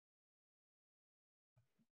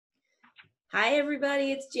Hi,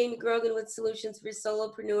 everybody. It's Jamie Grogan with Solutions for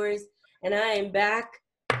Solopreneurs, and I am back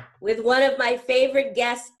with one of my favorite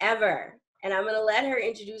guests ever. And I'm going to let her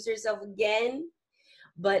introduce herself again.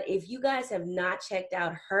 But if you guys have not checked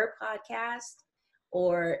out her podcast,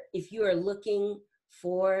 or if you are looking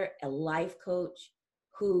for a life coach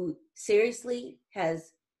who seriously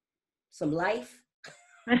has some life,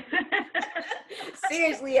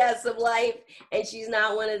 seriously has some life, and she's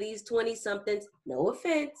not one of these 20-somethings, no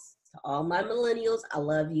offense to all my millennials, I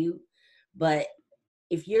love you, but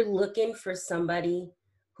if you're looking for somebody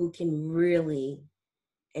who can really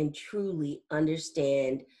and truly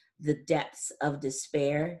understand the depths of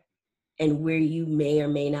despair and where you may or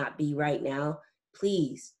may not be right now,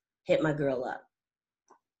 please hit my girl up.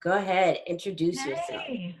 Go ahead, introduce yourself.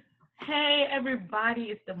 Hey, everybody!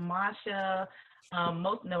 It's Demasha.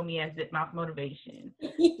 Most know me as Mouth Motivation. So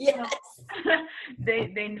Yes.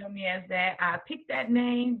 they know me as that. I picked that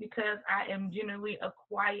name because I am generally a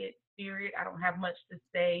quiet spirit. I don't have much to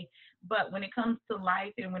say, but when it comes to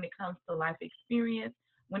life and when it comes to life experience,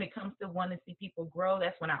 when it comes to wanting to see people grow,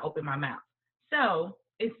 that's when I open my mouth. So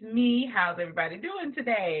it's me. How's everybody doing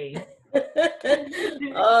today?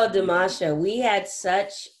 Oh, Damasha, we had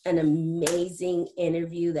such an amazing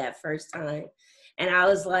interview that first time. And I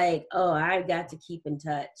was like, oh, I've got to keep in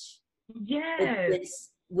touch with Yes.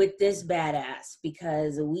 this badass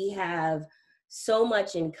because we have so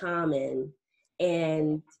much in common,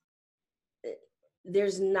 and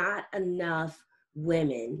there's not enough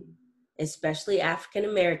women, especially African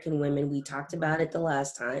American women. We talked about it the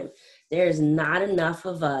last time. There's not enough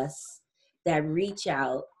of us that reach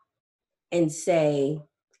out and say,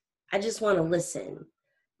 I just want to listen.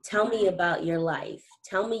 Tell me Right. about your life.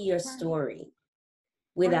 Tell me your Right. story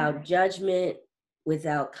Right. without judgment,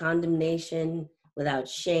 without condemnation, without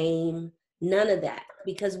shame, none of that,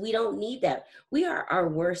 because we don't need that. We are our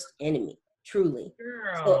worst enemy, truly.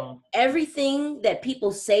 So Girl. everything that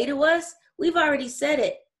people say to us, we've already said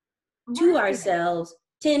it to Right. ourselves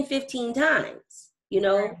 10, 15 times, you Right.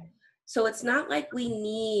 know? So it's not like we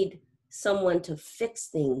need someone to fix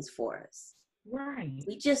things for us. Right.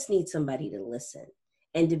 We just need somebody to listen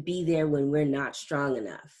and to be there when we're not strong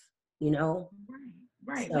enough, you know? Right.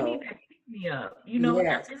 Right. We need So, that pick me up.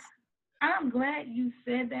 yes. And I'm glad you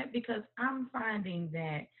said that because I'm finding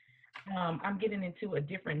that I'm getting into a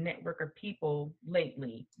different network of people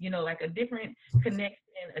lately, like a different connection,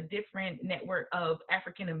 a different network of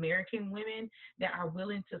African American women that are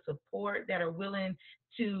willing to support, that are willing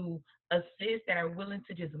to assist, that are willing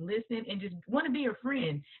to just listen and just want to be a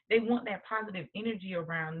friend. They want that positive energy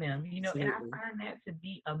around them, and I Absolutely. find that to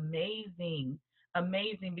be amazing,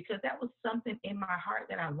 amazing, because that was something in my heart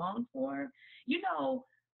that I longed for. You know,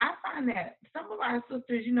 I find that some of our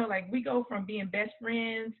sisters, like we go from being best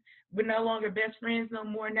friends, we're no longer best friends no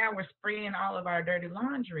more. Now we're spraying all of our dirty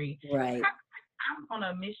laundry. Right. I'm on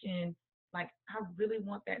a mission. Like, I really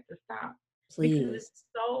want that to stop because it's Please.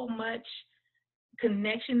 so much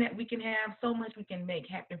connection that we can have, so much we can make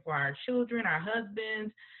happen for our children, our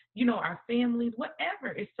husbands, our families,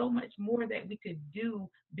 whatever. It's so much more that we could do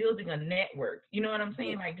building a network. You know what I'm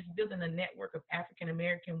saying? Right. Like just building a network of African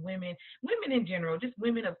American women, women in general, just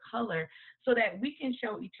women of color, so that we can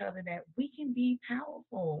show each other that we can be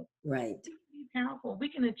powerful. Right. We can be powerful. We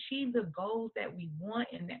can achieve the goals that we want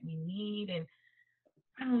and that we need. And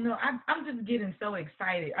I don't know. I'm just getting so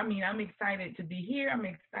excited. I mean, I'm excited to be here. I'm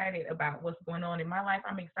excited about what's going on in my life.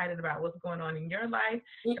 I'm excited about what's going on in your life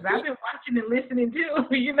because I've been watching and listening too,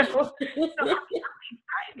 So I'm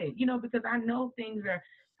excited, because I know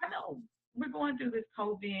I know we're going through this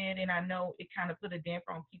COVID and I know it kind of put a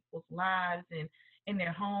damper on people's lives and in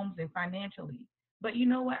their homes and financially. But you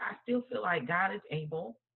know what? I still feel like God is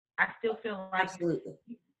able. I still feel like Absolutely.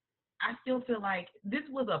 this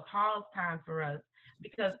was a pause time for us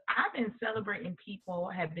because I've been celebrating people,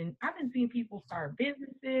 I've been seeing people start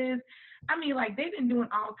businesses. I mean, like they've been doing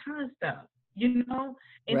all kinds of stuff. And so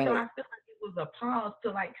Right. I feel like it was a pause to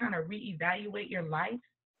like kind of reevaluate your life,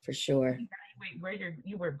 For sure. reevaluate where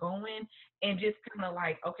you were going, and just kind of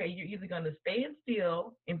like, okay, you're either gonna stay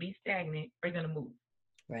still and be stagnant or you're gonna move.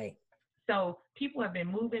 Right. So people have been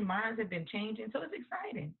moving, minds have been changing. So it's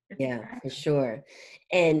exciting. It's Yeah, exciting. for sure.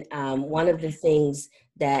 And one of the things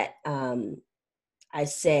that I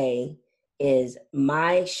say is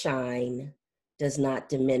my shine does not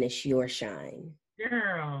diminish your shine.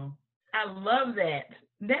 Girl, I love that.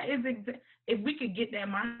 That is if we could get that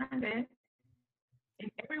mindset, if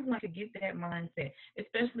everyone could get that mindset,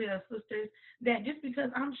 especially us sisters, that just because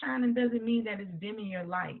I'm shining doesn't mean that it's dimming your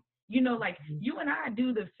light. Like Mhm. you and I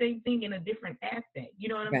do the same thing in a different aspect. You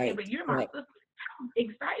know what I'm saying? Right. But you're my Right. sister. I'm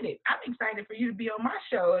excited. I'm excited for you to be on my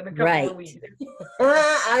show in a couple Right. of weeks.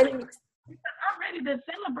 I'm, I'm ready to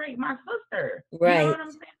celebrate my sister. You know right. what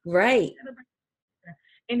I'm saying? Right.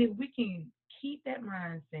 And if we can keep that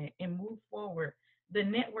mindset and move forward, the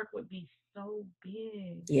network would be so big.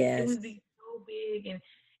 It Yes. would be so big, and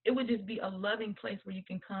it would just be a loving place where you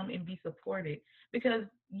can come and be supported. Because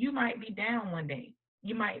you might be down one day.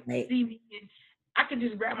 You might Right. see me, and I could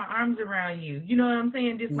just wrap my arms around you. You know what I'm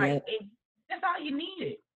saying? Just like, Yep. that's all you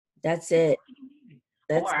needed. That's That's it. all you needed.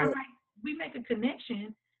 Or That's it. we make a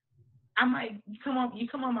connection. You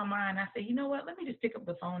come on my mind. I say, you know what? Let me just pick up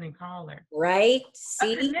the phone and call her. Right. A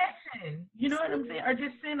See? connection. You know what I'm saying? Or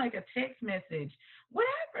just send like a text message.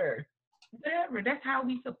 Whatever. Whatever. That's how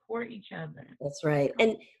we support each other. That's right.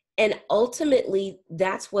 And ultimately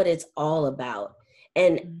that's what it's all about.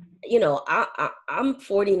 And you know, I'm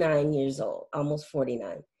 49 years old, almost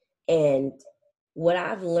 49. And what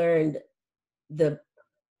I've learned the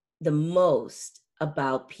most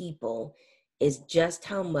about people is just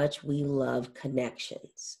how much we love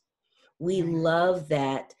connections. We Right. love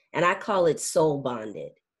that, and I call it soul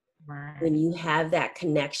bonded. When Right. you have that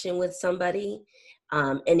connection with somebody,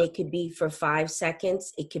 and it could be for 5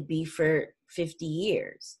 seconds, it could be for 50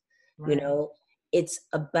 years. You Right. know, it's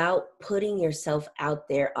about putting yourself out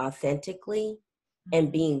there authentically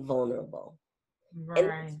and being vulnerable. And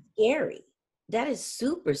Right. that's scary. That is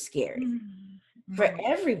super scary for Right.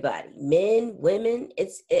 everybody, men, women.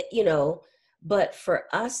 You know, but for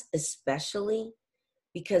us especially,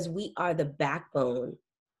 because we are the backbone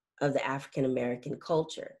of the African American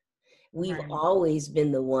culture. We've Right. always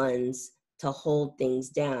been the ones to hold things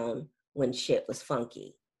down when shit was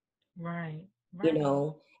funky, Right. you Right.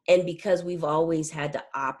 know? And because we've always had to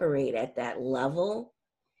operate at that level,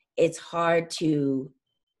 it's hard to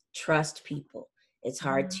trust people. It's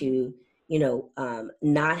hard to, you know,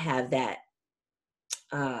 not have that,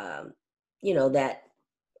 um, you know, that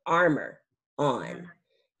armor on,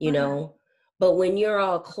 you Right. know? But when you're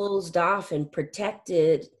all closed off and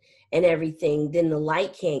protected and everything, then the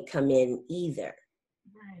light can't come in either.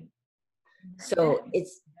 Right. So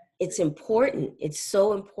it's important. It's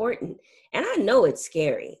so important. And I know it's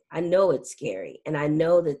scary. I know it's scary. And I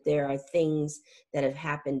know that there are things that have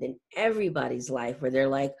happened in everybody's life where they're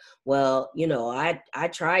like, well, you know, I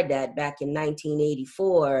tried that back in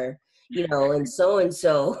 1984, you know, and so and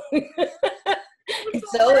so. And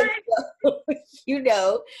so and so, you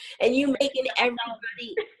know, and you making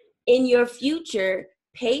everybody in your future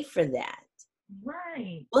pay for that.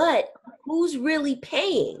 Right. But who's really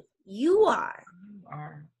paying? You are. You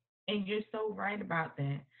are. And you're so right about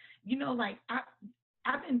that. You know, like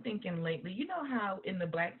I've been thinking lately, you know how in the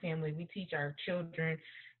Black family we teach our children,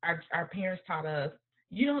 our parents taught us,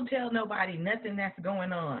 you don't tell nobody nothing that's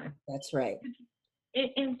going on. That's right.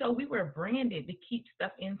 And so we were branded to keep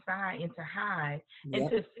stuff inside and to hide and Yep.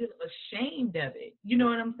 to feel ashamed of it. You know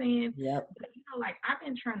what I'm saying? Yep. But you know, like I've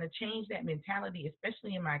been trying to change that mentality,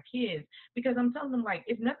 especially in my kids, because I'm telling them like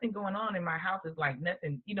if nothing going on in my house is like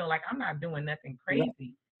nothing, you know, like I'm not doing nothing Right.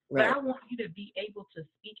 crazy. But Right. I want you to be able to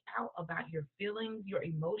speak out about your feelings, your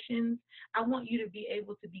emotions. I want you to be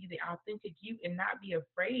able to be the authentic you and not be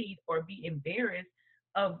afraid or be embarrassed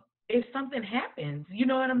of if something happens. You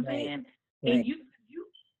know what I'm Right. saying? And Right. you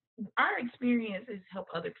our experiences help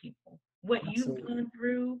other people. What you've Absolutely. gone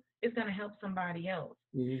through is going to help somebody else.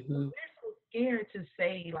 But Mm-hmm. we're so scared to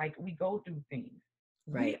say like we go through things.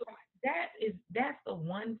 We Right. that's the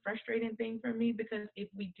one frustrating thing for me because if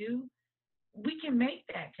we do, we can make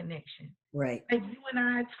that connection. Right. Like you and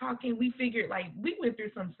I talking, we figured like we went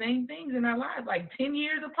through some same things in our lives, like 10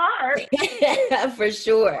 years apart. For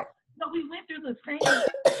sure. But we went through the same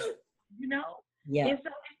thing, you know? Yeah. And so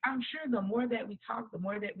I'm sure the more that we talk, the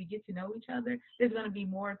more that we get to know each other, there's going to be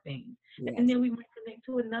more things. And Yes. then we might connect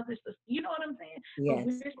to another sister. You know what I'm saying? But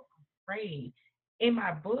we're Yes. so afraid. In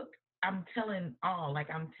my book, I'm telling all, like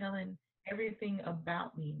I'm telling everything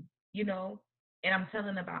about me, you know? And I'm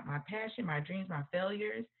telling about my passion, my dreams, my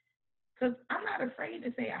failures. Because I'm not afraid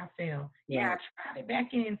to say I failed. Yeah, Right. I tried it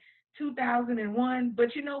back in 2001,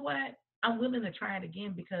 but you know what? I'm willing to try it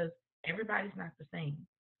again because everybody's not the same.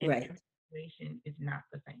 And Right. every situation is not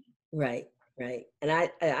the same. Right. Right. And I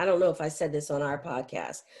don't know if I said this on our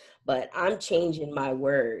podcast, but I'm changing my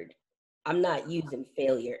word. I'm not using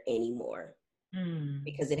failure anymore Mm.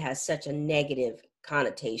 because it has such a negative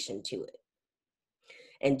connotation to it.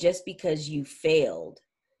 And just because you failed,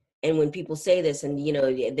 and when people say this, and you know,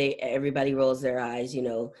 everybody rolls their eyes, you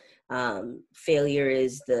know, failure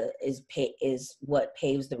is what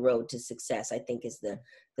paves the road to success, I think is the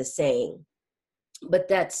saying. But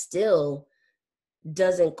that still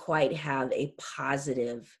doesn't quite have a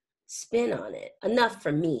positive spin on it. Enough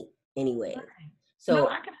for me, anyway. Right. No, So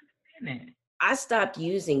I can understand that. I stopped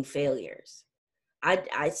using failures.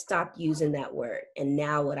 I stopped using that word. And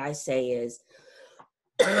now what I say is,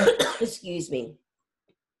 excuse me,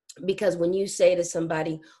 because when you say to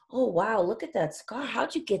somebody, oh, wow, look at that scar.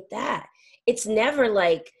 How'd you get that? It's never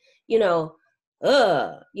like, it's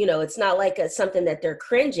not like something that they're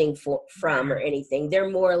cringing from or Right. anything. They're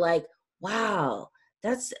more like, wow,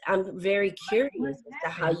 I'm very curious What as to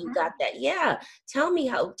how happened? you got Right. that. Yeah. Tell me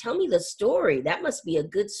the story. That must be a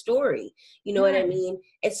good story. You know what I Right. mean?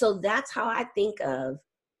 And so that's how I think of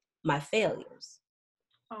my failures.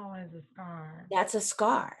 Oh, as a scar. That's a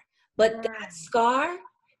scar. But that Right. scar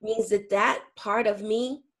means that part of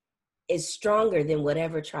me is stronger than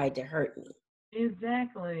whatever tried to hurt me.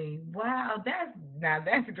 Exactly. Wow.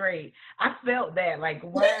 That's great. I felt that. Like,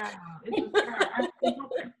 wow, it's a scar. I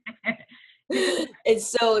felt that. Because And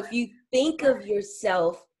so if you think of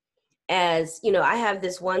yourself as, I have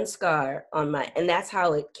this one scar and that's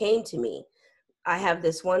how it came to me. I have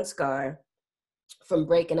this one scar from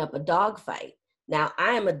breaking up a dog fight. Now,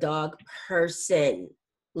 I am a dog person.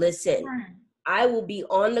 Listen, right. I will be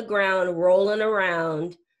on the ground rolling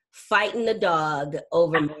around fighting the dog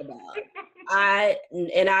over my dog.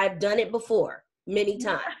 I've done it before many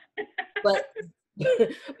times. But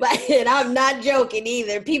and I'm not joking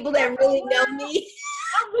either. People that really know me.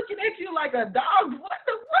 I'm looking at you like a dog. What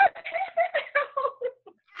the what?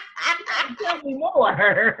 You gotta tell me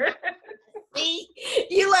more. See,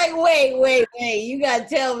 you like, wait. You gotta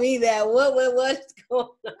tell me that. What's going on?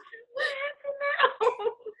 What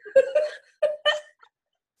happened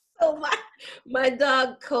So my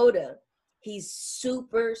dog Coda, he's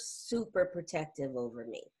super, super protective over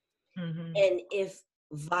me. now? And if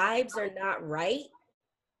vibes are not right,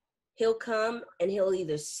 he'll come and he'll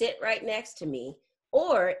either sit right next to me,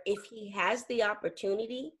 or if he has the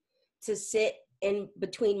opportunity to sit in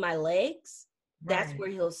between my legs, that's Right. where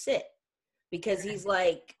he'll sit. Because he's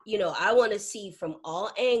like, I want to see from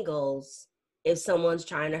all angles if someone's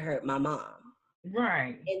trying to hurt my mom.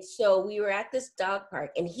 Right. And so we were at this dog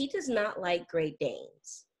park, and he does not like Great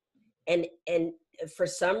Danes. And for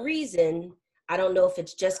some reason, I don't know if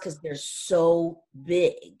it's just because they're so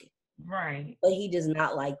big, Right. but he does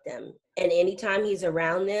not like them. And anytime he's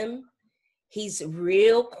around them, he's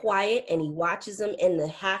real quiet, and he watches them, and the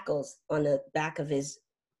hackles on the back of his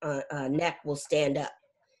neck will stand up.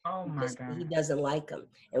 Oh my He God. doesn't like them.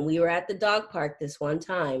 And we were at the dog park this one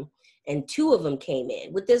time, and two of them came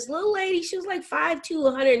in with this little lady. She was like 5'2",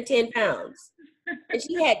 110 pounds. And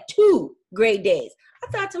she had two Great Danes. I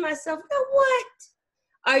thought to myself, now what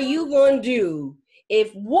are you going to do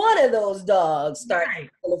if one of those dogs starts Right.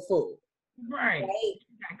 acting a fool? Right. Right?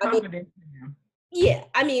 Got I mean, confidence in them. yeah.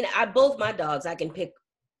 I mean, both my dogs I can pick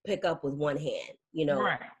up with one hand,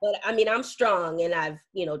 Right. But I mean, I'm strong, and I've,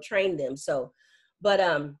 trained them. So, but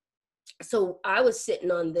so I was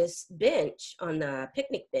sitting on this bench, on the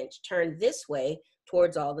picnic bench, turned this way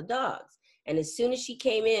towards all the dogs. And as soon as she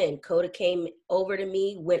came in, Coda came over to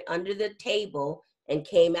me, went under the table, and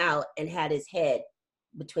came out and had his head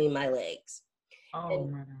between my legs. Oh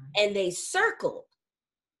And my God. and they circled.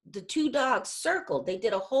 The two dogs circled. They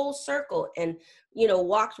did a whole circle and,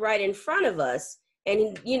 walked right in front of us,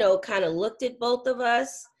 and, kind of looked at both of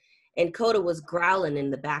us, and Coda was growling in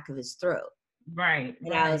the back of his throat. Right.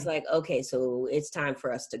 And I was Right. like, okay, so it's time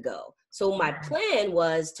for us to go. So my Right. plan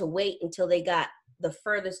was to wait until they got the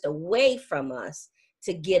furthest away from us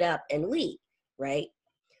to get up and leave, right?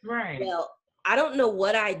 Right. Well, I don't know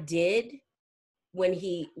what I did when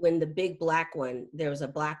the big black one, there was a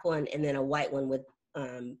black one and then a white one with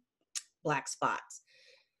black spots.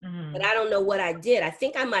 But I don't know what I did. I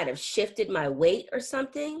think I might have shifted my weight or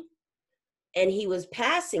something. And he was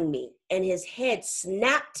passing me, and his head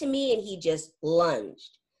snapped to me, and he just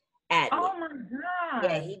lunged at me. Oh my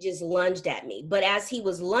Yeah, God. he just lunged at me. But as he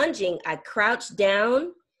was lunging, I crouched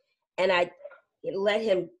down, and I let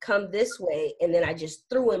him come this way, and then I just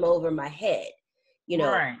threw him over my head,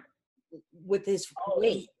 Right. with his Oh,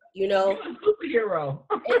 weight, you're a superhero.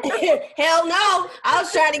 Hell no. I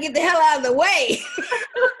was trying to get the hell out of the way.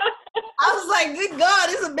 I was like, good God,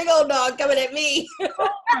 this is a big old dog coming at me. Oh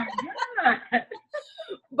my God.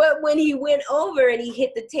 But when he went over and he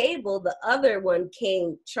hit the table, the other one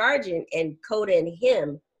came charging, and Coda and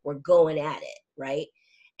him were going at it, right?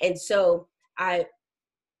 And so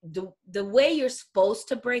the way you're supposed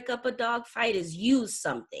to break up a dog fight is use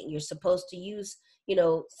something. You're supposed to use,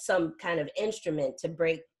 some kind of instrument to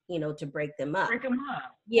break them up. Break them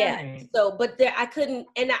up. Yeah. Right. So, but there, I couldn't,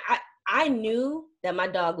 and I knew that my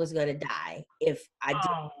dog was gonna die if I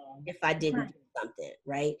Oh. didn't. Right. something,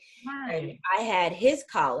 right? And Right. I had his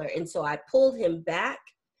collar, and so I pulled him back.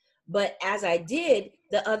 But as I did,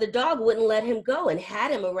 the other dog wouldn't let him go and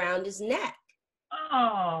had him around his neck,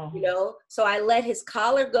 Oh. you know? So I let his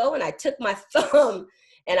collar go and I took my thumb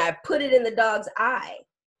and I put it in the dog's eye.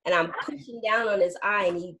 And I'm Right. pushing down on his eye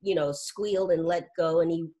and he, you know, squealed and let go and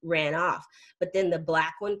he ran off. But then the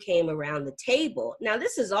black one came around the table. Now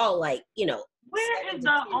this is all like, you know, Where is 7 to the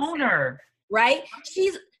 10 seconds, owner? right?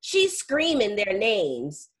 She's screaming their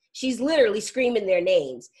names. She's literally screaming their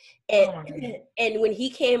names. And Oh my goodness. and when he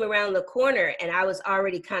came around the corner and I was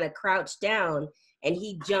already kind of crouched down and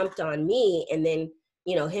he jumped on me and then,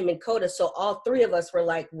 you know, him and Coda, so all three of us were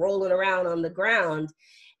like rolling around on the ground.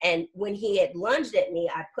 And when he had lunged at me,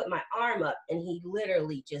 I put my arm up and he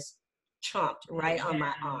literally just chomped right on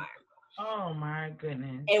my arm. Oh my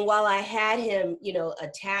goodness. And while I had him, you know,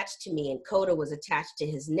 attached to me and Coda was attached to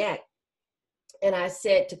his neck, and I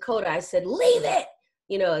said to Coda, I said, leave it,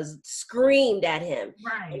 you know, I screamed at him and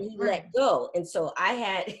Right. he Right. let go. And so I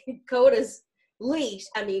had Coda's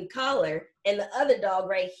collar, and the other dog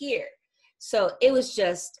right here. So it was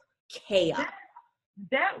just chaos.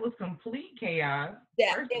 That was complete chaos.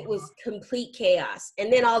 It was complete chaos.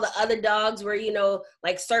 And then all the other dogs were, you know,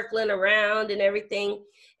 like circling around and everything.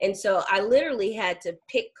 And so I literally had to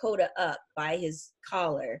pick Coda up by his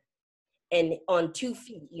collar and on 2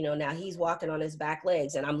 feet, you know, now he's walking on his back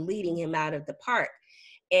legs and I'm leading him out of the park.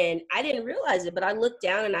 And I didn't realize it, but I looked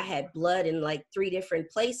down and I had blood in like 3 different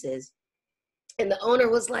places. And the owner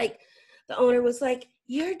was like,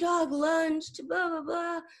 your dog lunged, blah, blah,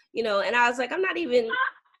 blah, you know, and I was like, I'm not even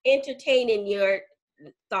entertaining your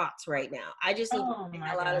thoughts right now. I just need to get the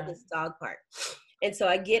hell out of this dog park. And so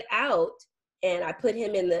I get out and I put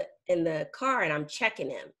him in the car and I'm checking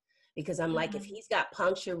him because I'm like, if he's got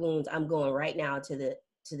puncture wounds, I'm going right now to the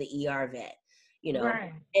ER vet, you know.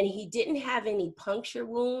 Right. And he didn't have any puncture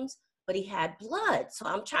wounds, but he had blood. So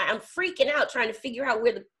I'm freaking out trying to figure out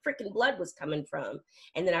where the freaking blood was coming from.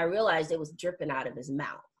 And then I realized it was dripping out of his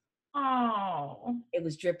mouth. Oh. It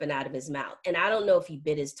was dripping out of his mouth. And I don't know if he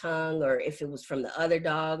bit his tongue or if it was from the other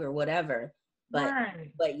dog or whatever. But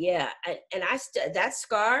Right. but yeah, that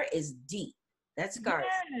scar is deep. That scar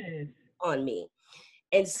Yes. is on me.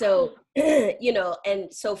 And so, you know,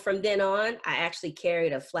 and so from then on, I actually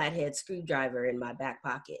carried a flathead screwdriver in my back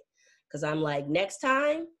pocket because I'm like, next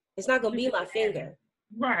time, it's not going to be my finger.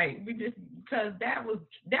 Right. We just, because that was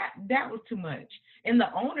too much. And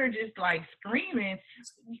the owner just like screaming,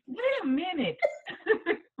 wait a minute.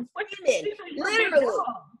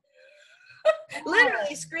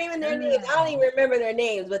 Literally screaming their names. I don't even remember their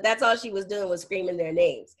names, but that's all she was doing was screaming their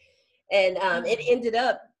names. And it ended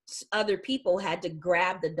up other people had to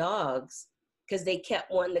grab the dogs because they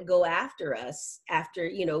kept wanting to go after us after,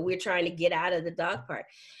 you know, we're trying to get out of the dog park.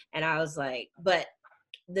 And I was like, but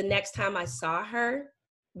the next time I saw her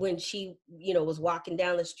when she, you know, was walking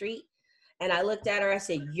down the street and I looked at her, I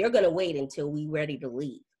said, you're going to wait until we ready to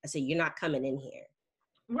leave. I said, you're not coming in here.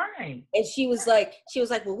 Right. And she was like,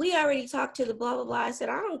 well, we already talked to the blah, blah, blah. I said,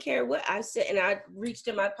 I don't care what. I said, and I reached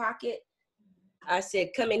in my pocket. I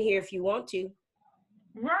said, come in here if you want to.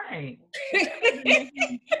 Right.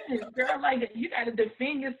 Girl, like you got to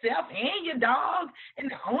defend yourself and your dog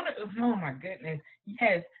and the owner. Oh my goodness.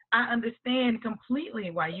 Yes, I understand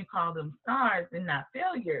completely why you call them scars and not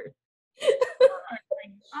failures.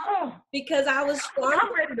 Oh, because I was strong.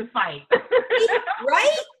 I'm ready to fight.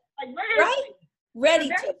 Right? Like, right? Ready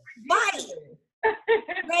to fight.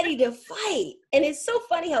 Ready to fight. And it's so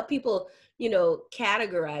funny how people, you know,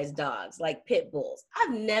 categorize dogs like pit bulls.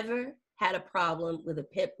 I've never had a problem with a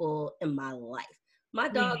pit bull in my life. My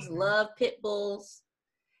dogs love pit bulls.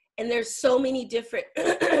 And there's so many different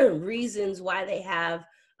reasons why they have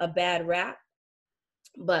a bad rap.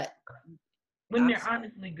 But when they're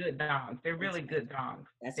honestly good dogs, they're really good dogs.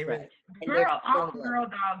 That's right. Really, all girl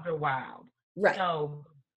dogs are wild. Right. So,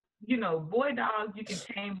 you know, boy dogs, you can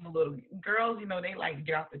tame them a little. Girls, you know, they like to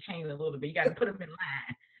get off the chain a little bit. You got to put them in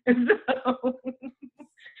line. And so,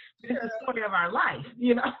 it's the story of our life,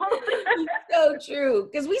 you know. So true.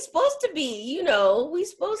 Because we're supposed to be, you know, we're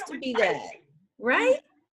supposed to be that. Right?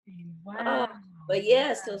 Wow. But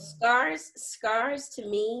yeah, so scars to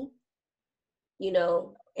me, you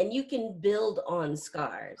know, and you can build on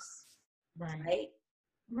scars. Right?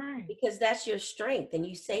 Right. Because that's your strength. And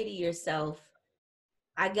you say to yourself,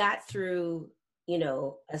 I got through, you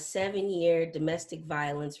know, a 7-year domestic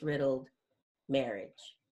violence riddled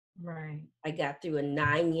marriage. Right. I got through a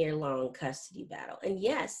 9-year-long custody battle. And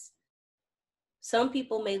yes, some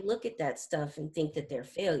people may look at that stuff and think that they're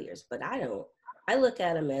failures, but I don't. I look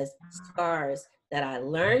at them as scars that I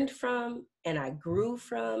learned from and I grew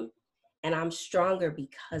from. and I'm stronger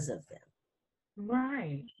because of them.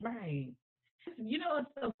 Right, right. You know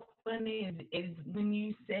what's so funny is when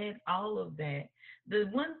you said all of that, the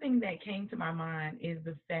one thing that came to my mind is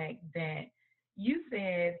the fact that you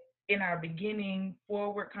said in our beginning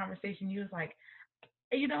forward conversation, you was like,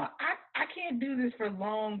 you know, I can't do this for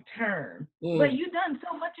long term. But Mm, you've done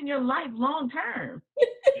so much in your life long term.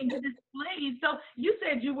 And you displayed. So you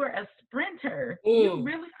said you were a sprinter. You mm.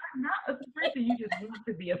 really are not a sprinter. You just want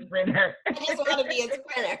to be a sprinter. I just want to be a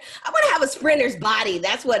sprinter. I want to have a sprinter's body.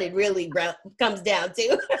 That's what it really comes down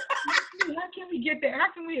to. How can we get there?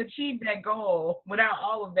 How can we achieve that goal without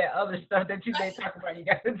all of that other stuff that you may talk about you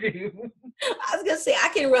got to do? I was going to say, I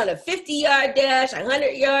can run a 50-yard dash, a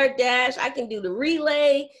 100-yard dash. I can do the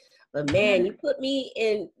relay. But man, you put me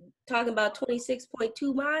in talking about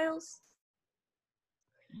 26.2 miles.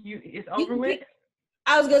 It's over with?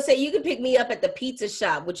 I was going to say, you can pick me up at the pizza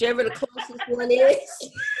shop, whichever the closest one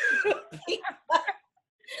is. I'm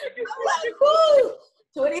like, whoo,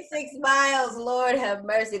 26 miles, Lord have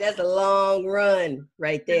mercy. That's a long run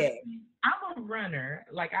right there. I'm a runner.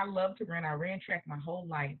 Like, I love to run. I ran track my whole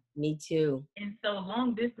life. Me too. And so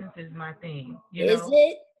long distance is my thing. Is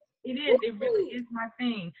it? It is. It really is my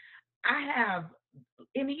thing. I have,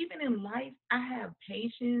 and even in life, I have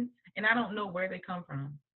patience, and I don't know where they come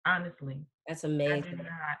from, honestly. That's I do amazing.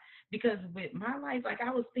 not. Because with my life, like I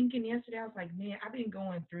was thinking yesterday, I was like, man, I've been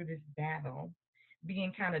going through this battle,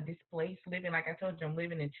 being kind of displaced, living, like I told you, I'm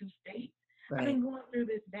living in 2 states. I've Right. been going through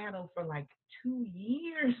this battle for like 2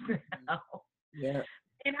 years now. Yeah.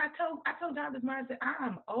 And I told God this morning, I said,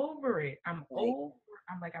 I'm over it. I'm over.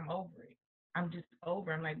 I'm over it. I'm just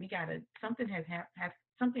over. I'm like, something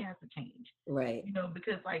something has to change. Right. You know,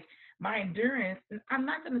 because like my endurance, I'm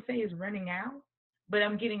not gonna say is running out, but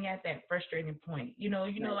I'm getting at that frustrating point.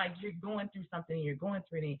 Right. Like you're going through something, you're going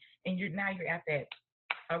through it, and you're at that,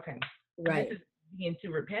 okay, Right. this is being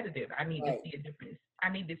too repetitive. I need to Right. see a difference. I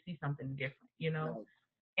need to see something different. Right.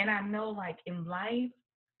 And I know, like in life,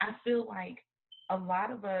 I feel like a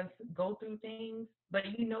lot of us go through things,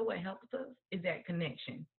 but you know what helps us is that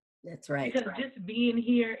connection. That's right. Because just being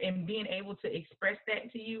here and being able to express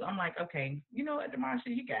that to you, I'm like, okay, you know what,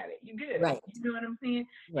 Demasha, you got it. You good. Right. You know what I'm saying?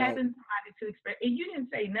 Right. Having somebody to express, and you didn't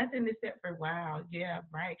say nothing except for, wow, yeah,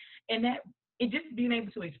 right. And that, it just being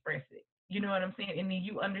able to express it. You know what I'm saying? And then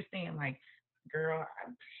you understand, like, girl,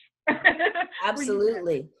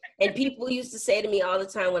 Absolutely. And people used to say to me all the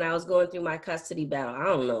time when I was going through my custody battle, I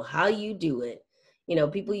don't know how you do it.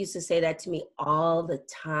 People used to say that to me all the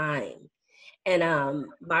time. And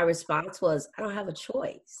my response was, I don't have a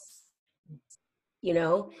choice.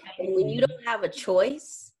 And when you don't have a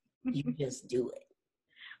choice, you just do it.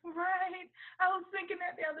 Right. I was thinking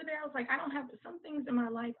that the other day. I was like, some things in my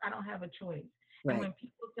life, I don't have a choice. Right. And when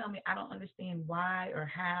people tell me I don't understand why or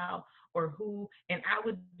how or who, and I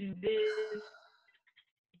would do this,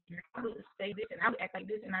 I would say this, and I would act like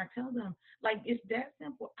this, and I tell them, like, it's that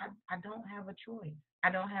simple. I don't have a choice. I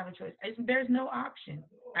don't have a choice. There's no option.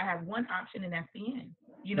 I have one option, and that's the end,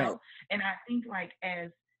 Right. And I think, like,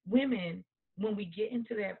 as women, when we get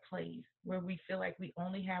into that place where we feel like we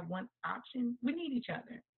only have one option, we need each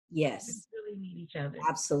other. Yes. We really need each other.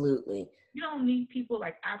 Absolutely. You don't need people.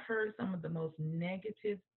 Like, I've heard some of the most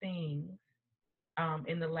negative things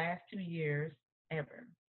in the last 2 years ever.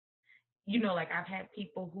 Like I've had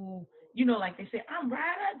people who, like they say, I'm ride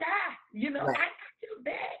or die. Right. I got your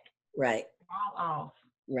back. Right. Fall off.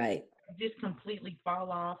 Right. Just completely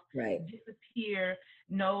fall off. Right. Disappear.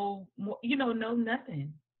 No more, no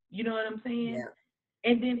nothing. You know what I'm saying? Yeah.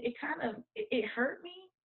 And then it kind of, it hurt me.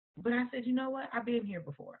 But I said, you know what? I've been here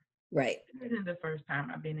before. Right. This isn't the first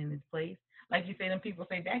time I've been in this place. Like you say, them people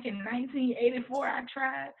say back in 1984, I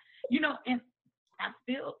tried, and I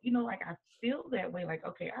feel, I feel that way. Like,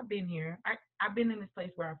 okay, I've been here. I've been in this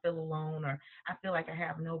place where I feel alone, or I feel like I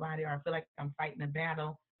have nobody, or I feel like I'm fighting a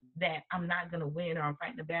battle that I'm not going to win, or I'm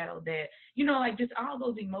fighting a battle that, like just all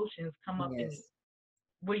those emotions come up in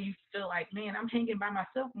where you feel like, man, I'm hanging by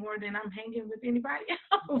myself more than I'm hanging with anybody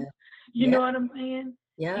else. You know what I'm saying?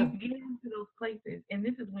 Yeah. You get into those places, and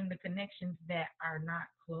this is when the connections that are not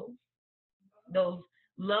close, those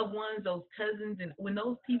loved ones, those cousins, and when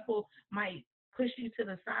those people might push you to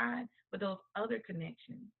the side for those other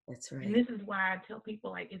connections. That's right. And this is why I tell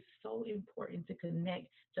people, like, it's so important to connect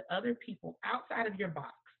to other people outside of your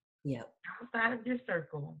box, outside of your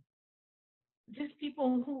circle, just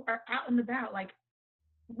people who are out and about. Like,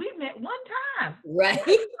 we met one time. Right.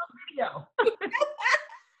 Video.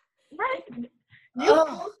 Right.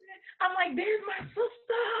 I'm like, there's my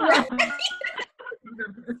sister. Right.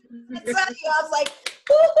 I was like,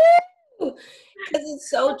 woo-hoo! Because it's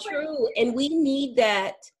so true. And we need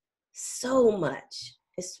that so much,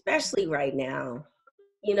 especially right now.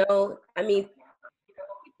 You know, I mean,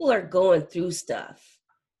 people are going through stuff.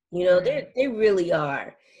 You know, Right. they really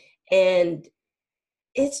are. And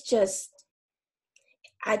it's just,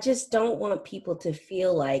 I just don't want people to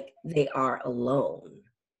feel like they are alone.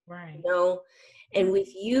 Right. You know, and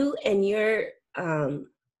with you and your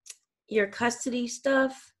custody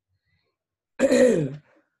stuff,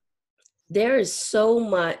 there is so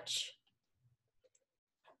much,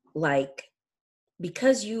 like,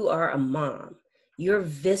 because you are a mom, your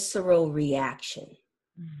visceral reaction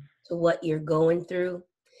Mm. to what you're going through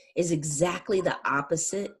is exactly the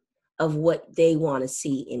opposite of what they want to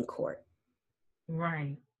see in court.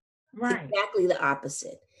 Right. It's Right. exactly the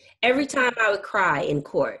opposite. Every time I would cry in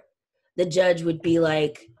court, the judge would be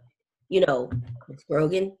like, you know, Ms.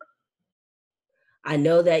 Brogan, I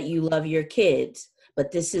know that you love your kids,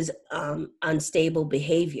 but this is unstable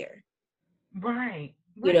behavior, Right.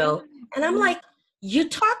 you Right. know? And I'm like, you're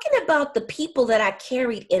talking about the people that I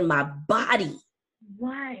carried in my body.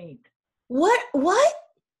 Right. What?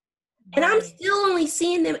 And I'm Right. still only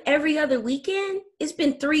seeing them every other weekend. It's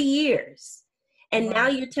been 3 years. And now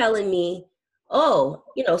Right. you're telling me, oh,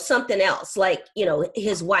 you know, something else. Like, you know,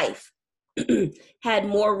 his wife had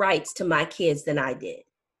more rights to my kids than I did.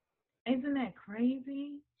 Isn't that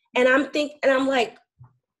crazy? And I'm like,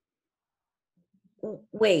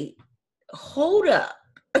 wait, hold up.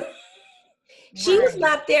 She was Right.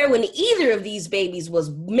 not there when either of these babies was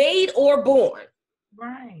made or born.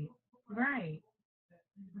 Right. Right.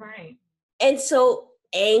 Right. And so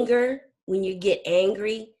anger, when you get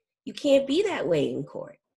angry, you can't be that way in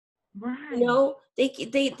court. You Right. know, they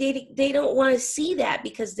don't want to see that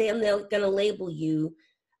because then they're going to label you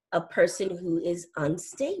a person who is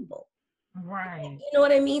unstable. Right. You know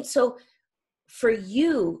what I mean? So for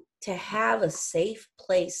you to have a safe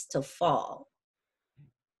place to fall,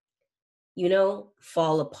 you know,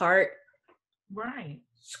 fall apart, Right.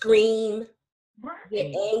 scream, get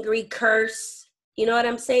Right. angry, curse, you know what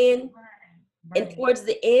I'm saying? And Right. towards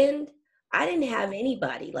the end, I didn't have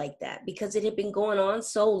anybody like that because it had been going on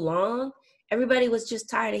so long. Everybody was just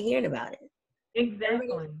tired of hearing about it.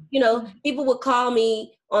 Exactly. You know, people would call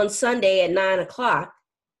me on Sunday at 9 o'clock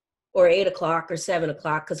or 8 o'clock or 7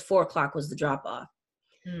 o'clock because 4 o'clock was the drop off.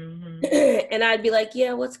 Mm-hmm. And I'd be like,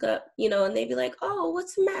 yeah, what's up? You know, and they'd be like, oh,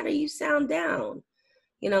 what's the matter? You sound down.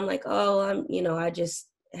 You know, I'm like, oh, I just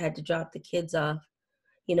had to drop the kids off,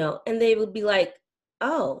 you know, and they would be like,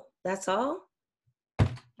 oh, that's all?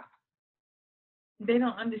 They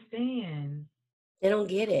don't understand. They don't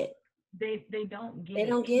get it. They don't They get it.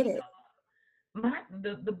 don't And get it.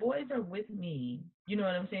 the boys are with me. You know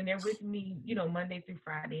what I'm saying? They're with me, Monday through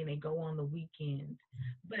Friday, and they go on the weekends.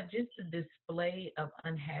 But just the display of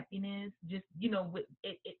unhappiness, just with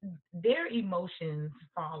their emotions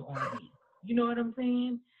fall on me. You know what I'm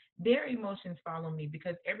saying? Their emotions fall on me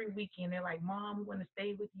because every weekend they're like, "Mom, we want to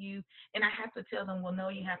stay with you," and I have to tell them, "Well, no,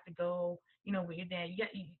 you have to go. With your dad." Yeah,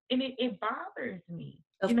 and it bothers me.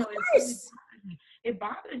 Of It really course. bothers me. It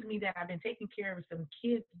bothers me that I've been taking care of some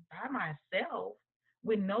kids by myself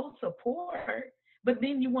with no support, but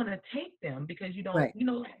then you want to take them because you don't, Right.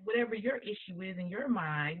 like whatever your issue is in your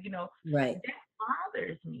mind, Right. that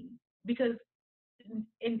bothers me because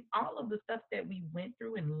in all of the stuff that we went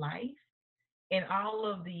through in life and all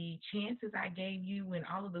of the chances I gave you and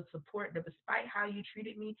all of the support, despite how you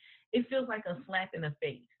treated me, it feels like a slap in the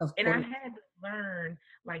face. Of And I course. had to learn,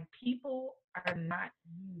 like, people are not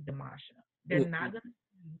you, Demasha. They're not Mm-mm. going to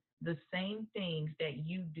do the same things that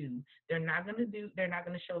you do. They're not going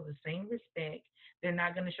to show the same respect. They're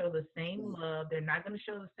not going to show the same love. They're not going to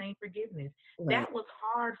show the same forgiveness. Right. That was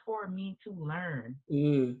hard for me to learn.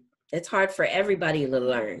 It's hard for everybody to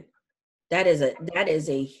learn. That is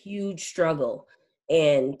a huge struggle.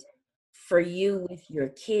 And for you with your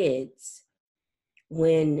kids,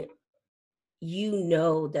 when you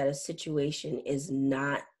know that a situation is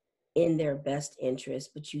not in their best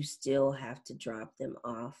interest, but you still have to drop them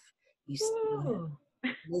off. You still have, Ooh.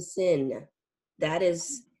 listen, that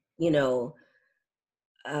is, you know,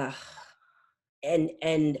 uh,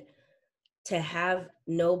 and to have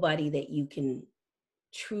nobody that you can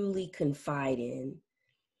truly confide in,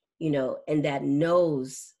 you know, and that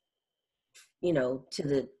knows, you know, to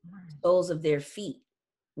the Right. soles of their feet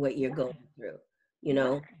what you're going Right. through, you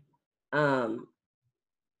know. Right. Um,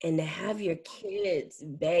 and to have your kids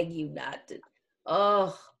beg you not to.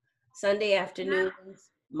 Oh, Sunday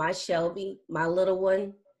afternoons, my Shelby, my little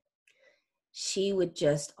one, she would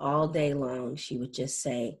just all day long, she would just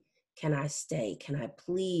say, can I stay? Can I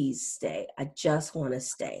please stay? I just want to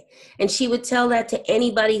stay. And she would tell that to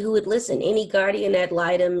anybody who would listen, any guardian ad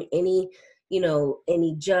litem, any,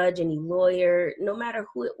 any judge, any lawyer, no matter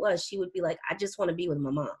who it was, she would be like, I just want to be with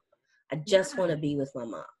my mom. I just want to be with my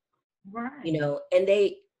mom. Right. And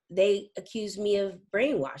they accused me of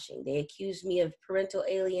brainwashing. They accused me of parental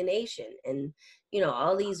alienation and,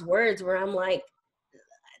 all these words where I'm like,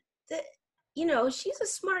 she's a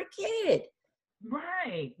smart kid.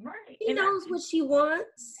 Right. She knows what she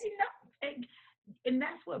wants. And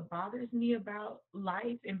that's what bothers me about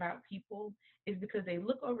life and about people, is because they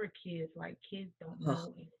look over kids like kids don't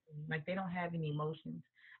know anything, like they don't have any emotions.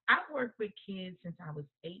 I've worked with kids since I was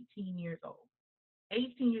 18 years old.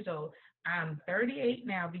 18 years old. I'm 38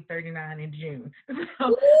 now, be 39 in June. So,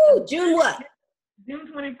 Ooh, June what? June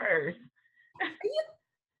 21st.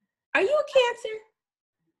 Are you a Cancer?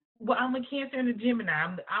 Well, I'm a Cancer and a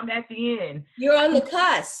Gemini. I'm at the end. You're on the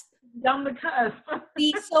cusp. On the cusp.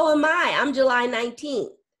 See, so am I. I'm July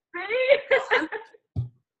 19th. See?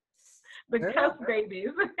 The Girl. cusp babies.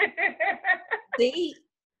 See?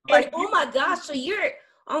 And oh my gosh, so you're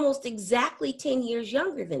almost exactly 10 years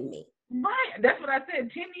younger than me. Right. That's what I said.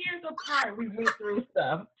 10 years apart, we went through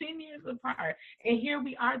stuff. 10 years apart. And here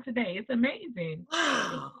we are today. It's amazing.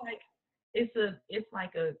 Wow. It's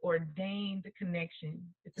like a ordained connection.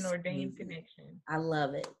 It's an ordained connection. I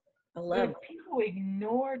love it. I love it. People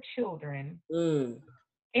ignore children. Mm.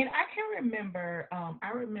 And I can remember, I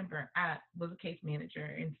was a case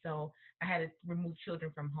manager, and so I had to remove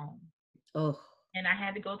children from home. Oh. And I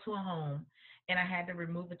had to go to a home, and I had to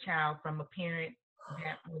remove a child from a parent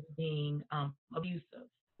that was being abusive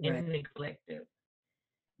and neglective.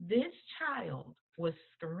 This child was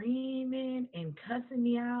screaming and cussing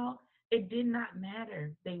me out. It did not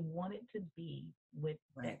matter. They wanted to be with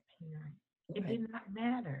that parent. It did not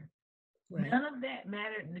matter. None of that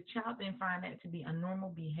mattered. The child didn't find that to be a normal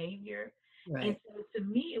behavior. And so to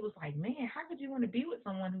me, it was like, man, how could you want to be with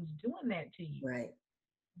someone who's doing that to you? Right.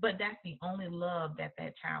 But that's the only love that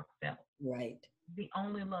child felt. Right. The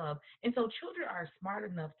only love. And so children are smart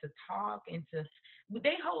enough to talk and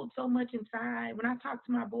they hold so much inside. When I talk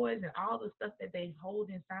to my boys and all the stuff that they hold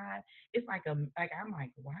inside, it's like I'm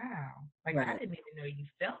like, wow. Like, I didn't even know you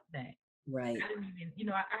felt that. Right. I didn't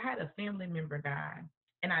even, I had a family member die,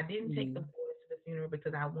 and I didn't take the boys to the funeral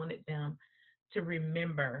because I wanted them to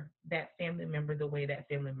remember that family member the way that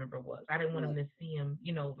family member was. I didn't want them to see him,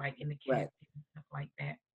 like in the casket and stuff like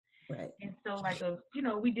that. Right. And so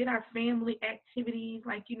we did our family activities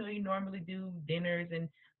like, you normally do, dinners and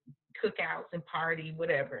cookouts and party,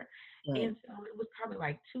 whatever. Right. And so it was probably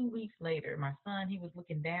like 2 weeks later, my son, he was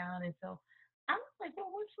looking down. And so I was like,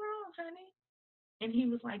 well, what's wrong, honey? And he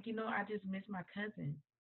was like, I just miss my cousin.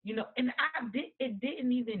 And it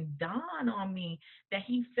didn't even dawn on me that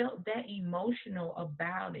he felt that emotional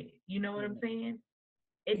about it. You know what I'm saying?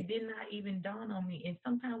 It did not even dawn on me. And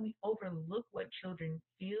sometimes we overlook what children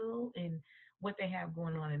feel and what they have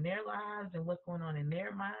going on in their lives and what's going on in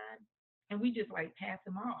their mind. And we just like pass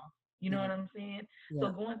them off. You know what I'm saying? Yeah.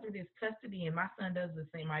 So going through this custody, and my son does the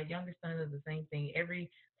same. My younger son does the same thing. Every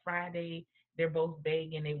Friday, they're both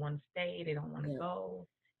begging. They want to stay. They don't want to go.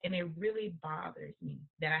 And it really bothers me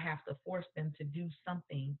that I have to force them to do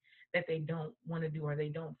something that they don't want to do or they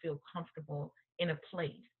don't feel comfortable in a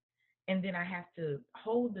place. And then I have to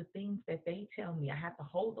hold the things that they tell me. I have to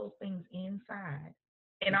hold those things inside.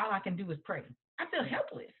 And all I can do is pray. I feel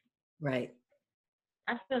helpless. Right.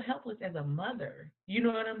 I feel helpless as a mother. You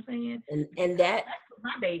know what I'm saying? And that's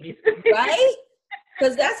my babies. Right?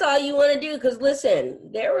 Because that's all you want to do. Because listen,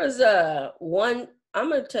 there was I'm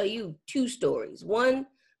going to tell you 2 stories. One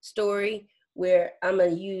story where I'm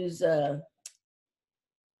going to use a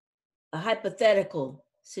hypothetical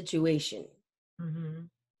situation. Mm-hmm.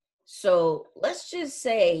 So let's just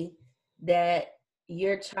say that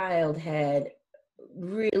your child had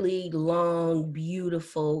really long,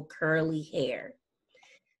 beautiful, curly hair.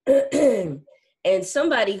 And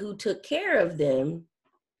somebody who took care of them,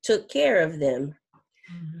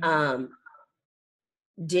 mm-hmm.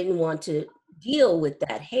 Didn't want to deal with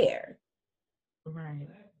that hair. Right.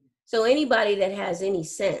 So anybody that has any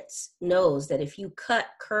sense knows that if you cut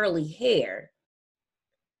curly hair,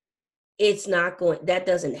 that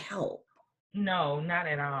doesn't help. No, not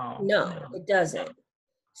at all. No, it doesn't.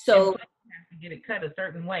 So you have to get it cut a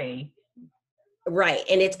certain way. Right.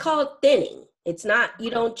 And it's called thinning. It's not,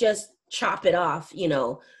 you don't just chop it off,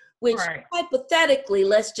 which hypothetically,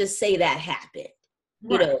 let's just say that happened,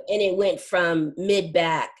 and it went from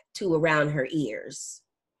mid-back to around her ears.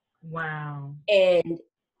 Wow. And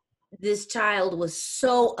this child was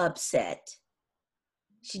so upset.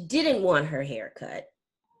 She didn't want her hair cut.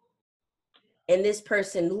 And this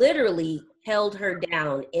person literally held her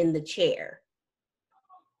down in the chair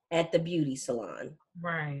at the beauty salon.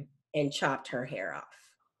 Right. and chopped her hair off.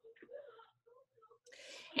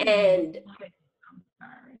 Excuse me And one second. I'm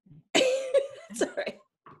sorry. sorry.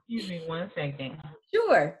 Excuse me 1 second.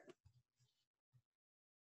 Sure.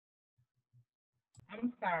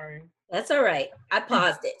 I'm sorry. That's all right. I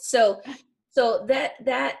paused it. So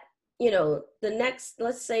that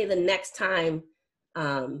let's say the next time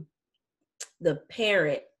the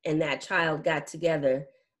parent and that child got together,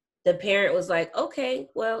 the parent was like, okay,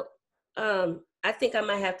 well, I think I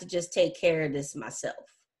might have to just take care of this myself.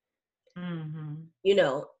 Mm-hmm.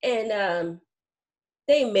 And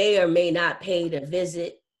they may or may not pay to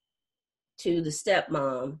visit to the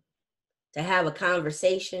stepmom to have a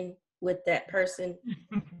conversation with that person,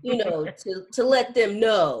 to let them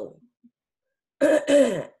know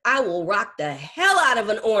I will rock the hell out of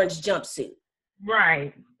an orange jumpsuit.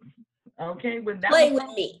 Right. Okay. Play with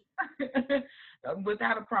me.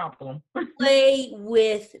 Without a problem. Play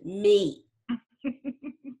with me. I'm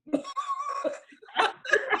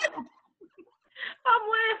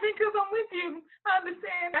laughing because I'm with you. I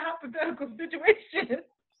understand the hypothetical situation.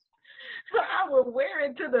 I would wear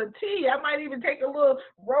it to the T. I might even take a little,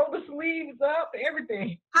 roll the sleeves up,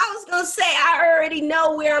 everything. I was going to say, I already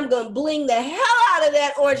know where I'm going to bling the hell out of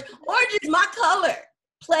that orange. Orange is my color.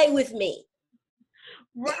 Play with me.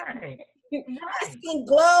 Right. My skin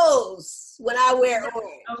glows when I wear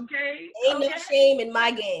orange. Okay. Ain't no shame in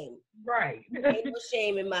my game. Right. Ain't no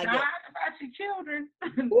shame in my Not game. about your children.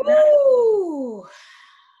 Woo!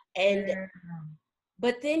 And Yeah.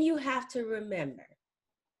 but then you have to remember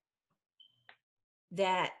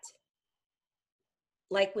that,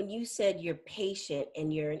 like when you said you're patient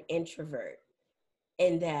and you're an introvert,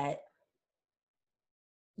 and that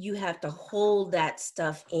you have to hold that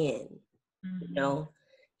stuff in,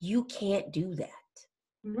 you can't do that.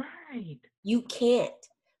 Right. You can't,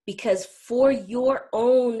 because for your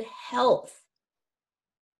own health,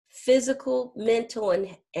 physical, mental,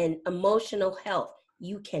 and emotional health,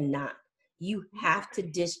 you cannot. You have to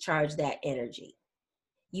discharge that energy.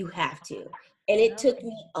 You have to. And it took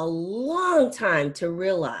me a long time to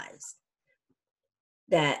realize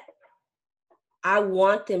that I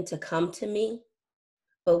want them to come to me,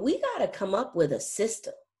 but we got to come up with a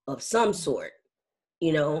system of some sort,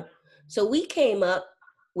 So we came up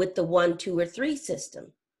with the 1, 2, or 3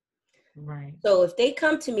 system. Right. So if they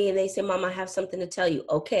come to me and they say, Mom, I have something to tell you.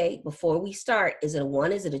 Okay, before we start, is it a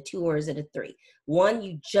 1, is it a 2, or is it a 3? 1,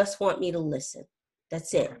 you just want me to listen.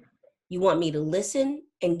 That's it. You want me to listen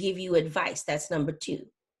and give you advice. That's number 2.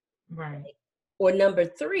 Right. Or number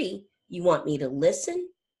 3, you want me to listen,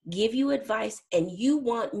 give you advice, and you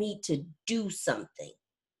want me to do something.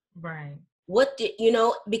 Right.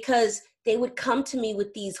 Because they would come to me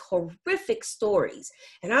with these horrific stories,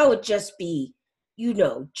 and I would just be,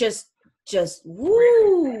 just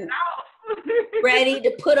woo, ready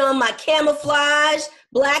to put on my camouflage,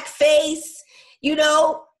 black face,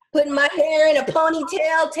 putting my hair in a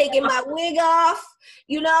ponytail, taking my wig off,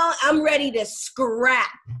 I'm ready to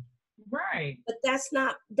scrap. Right. But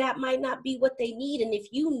that might not be what they need. And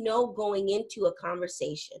if going into a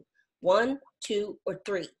conversation, 1, 2, or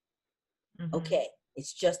 3, okay,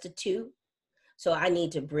 it's just a 2. So I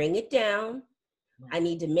need to bring it down. I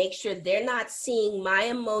need to make sure they're not seeing my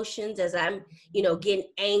emotions as I'm, getting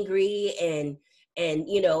angry and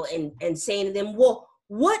saying to them, well,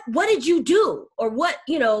 what did you do? Or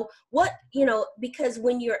because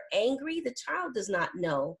when you're angry, the child does not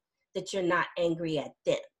know that you're not angry at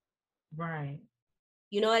them. Right.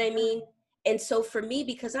 You know what I mean? And so for me,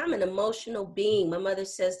 because I'm an emotional being, my mother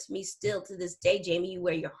says to me still to this day, Jamie, you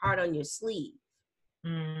wear your heart on your sleeve.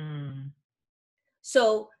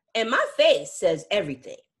 So, and my face says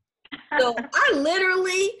everything. So I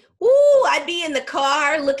literally, I'd be in the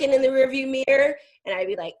car looking in the rearview mirror and I'd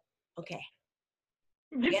be like, okay.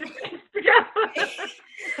 I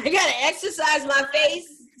gotta exercise my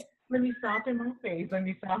face. Let me soften my face.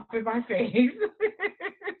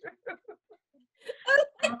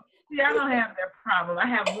 See, I don't have that problem. I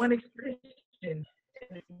have one expression. And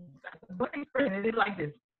it's like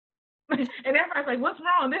this. And everybody's like, what's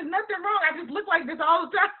wrong? There's nothing wrong. I just look like this all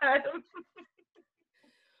the time.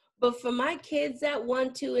 But for my kids, that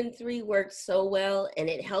 1, 2, and 3 works so well. And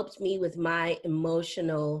it helped me with my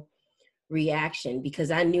emotional reaction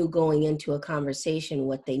because I knew going into a conversation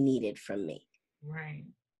what they needed from me. Right.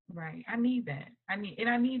 Right. I need that. I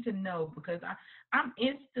need to know because I'm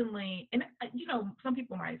instantly, and some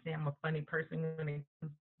people might say I'm a funny person when it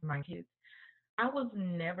comes to my kids. I was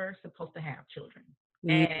never supposed to have children.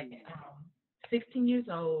 At 16 years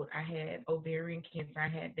old, I had ovarian cancer. I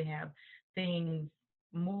had to have things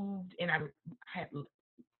moved, and I had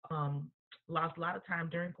lost a lot of time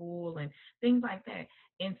during school and things like that.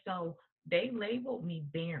 And so they labeled me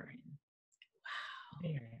barren.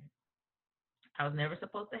 Barren. I was never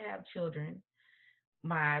supposed to have children.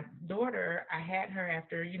 My daughter, I had her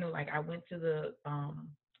after, like I went to the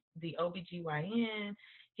OBGYN.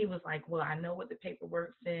 He was like, "Well, I know what the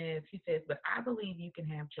paperwork says." He says, "But I believe you can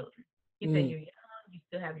have children." He said, Mm. "You're young, you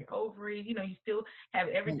still have your ovaries, you still have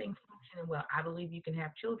Right. everything functioning well. I believe you can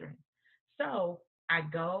have children." So I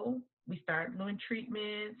go, we start doing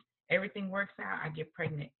treatments, everything works out, I get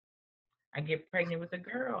pregnant. I get pregnant with a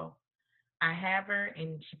girl. I have her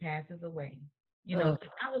and she passes away. Oh,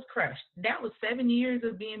 I was crushed. That was 7 years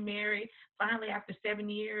of being married. Finally, after 7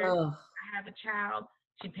 years, oh, I have a child.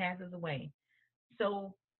 She passes away.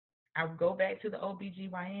 So I go back to the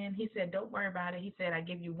OBGYN. He said, "Don't worry about it." He said, "I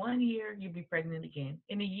give you 1 year, you'll be pregnant again."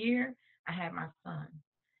 In a year, I had my son.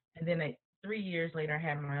 And then 3 years later, I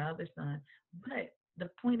had my other son. But the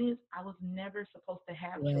point is, I was never supposed to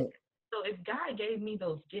have right, children. So if God gave me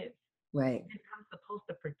those gifts, right. then I'm supposed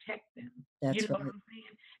to protect them. You know That's what right. I'm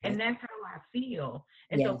saying? And That's that's how I feel.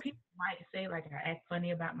 And so yes, people might say like I act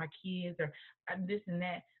funny about my kids or this and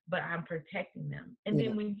that, but I'm protecting them. And yeah,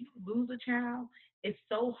 then when you lose a child, it's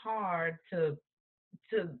so hard to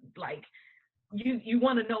like you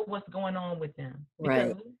want to know what's going on with them because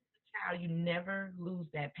right. losing a child, you never lose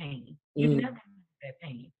that pain. You Mm. never lose that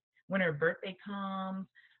pain. When her birthday comes,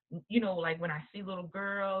 like when I see little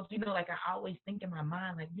girls, like I always think in my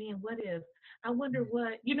mind, like, man, what if? I wonder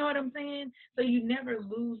what, you know what I'm saying? So you never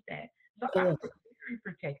lose that. So Oh, I'm very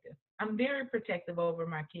protective. I'm very protective over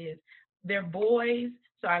my kids. They're boys,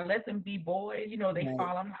 so I let them be boys. They right,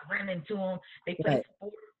 fall. I'm not running into them. They play right.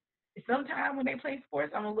 sports. Sometimes when they play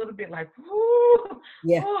sports, I'm a little bit like, whoo,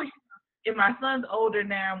 Yeah, oh. And my son's older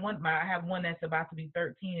now. I have one that's about to be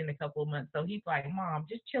 13 in a couple of months. So he's like, "Mom,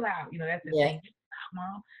 just chill out." That's his yeah. thing. Just chill out,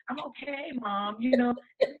 Mom. I'm okay, Mom.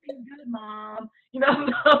 Everything's good, Mom. So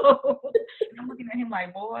and I'm looking at him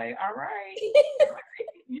like, "Boy, all right, all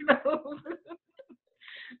right."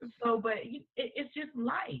 So, but it's just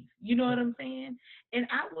life. You know what I'm saying? And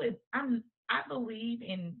I believe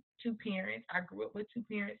in two parents. I grew up with two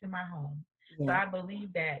parents in my home. So Yeah, I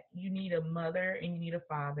believe that you need a mother and you need a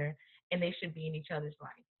father, and they should be in each other's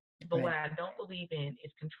life. But what right. I don't believe in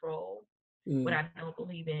is control. What Mm. I don't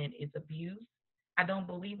believe in is abuse. I don't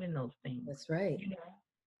believe in those things. That's right. You know,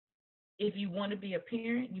 if you want to be a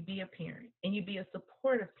parent, you be a parent and you be a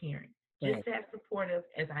supportive parent, just Right, as supportive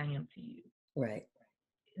as I am to you. right.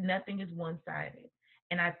 Nothing is one sided.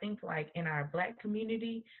 And I think like in our black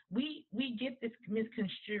community, we get this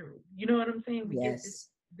misconstrued. You know what I'm saying? We get this Yes,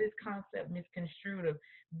 this concept misconstrued of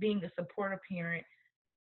being a supportive parent.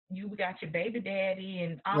 You got your baby daddy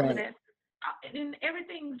and all of right. that. And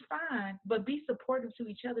everything's fine, but be supportive to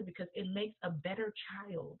each other because it makes a better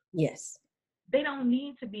child. Yes. They don't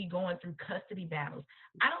need to be going through custody battles.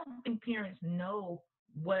 I don't think parents know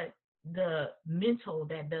what the mental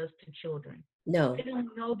that does to children. They No.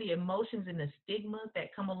 don't know the emotions and the stigmas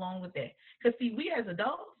that come along with that. Because see, we as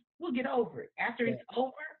adults, we'll get over it. After Yeah, it's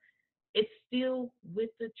over, it's still with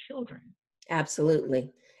the children.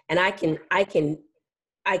 absolutely. And I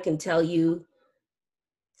can tell you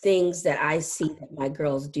things that I see that my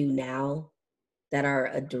girls do now that are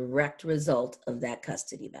a direct result of that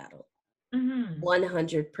custody battle. Mm-hmm.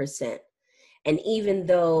 100%. And even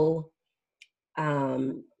though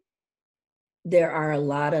um, there are a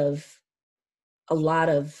lot of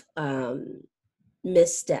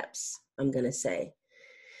missteps, I'm going to say,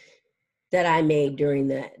 that I made during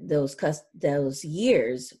those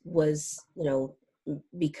years was,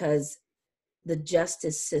 because the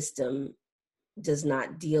justice system does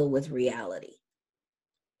not deal with reality.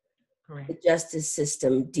 The Correct. justice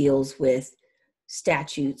system deals with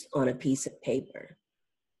statutes on a piece of paper,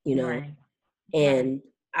 you know. Right. Right. And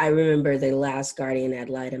I remember the last guardian ad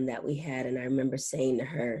litem that we had, and I remember saying to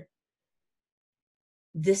her,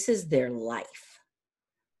 this is their life.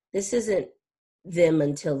 This isn't them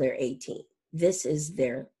until they're 18. This is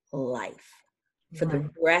their life for the Right.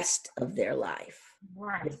 rest of their life.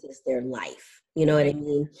 Right. This is their life. You know what I Ex-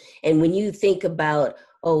 mean? And when you think about,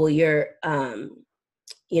 oh, well, you're,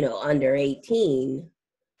 under 18,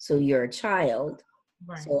 so you're a child.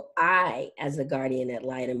 Right. So I, as a guardian ad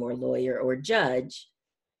litem or lawyer or judge,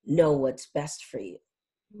 know what's best for you.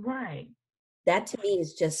 Right. That to me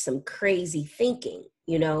is just some crazy thinking.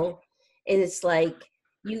 And it's like,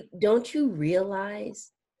 don't you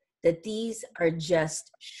realize that these are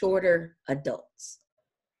just shorter adults?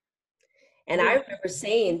 And I Well, remember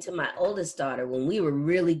saying to my oldest daughter when we were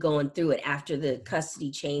really going through it after the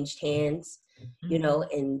custody changed hands, mm-hmm.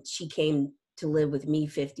 and she came to live with me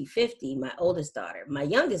 50-50, my oldest daughter. My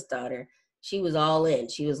youngest daughter, She was all in.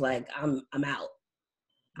 She was like, I'm out.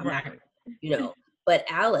 I'm out, Right. you know. But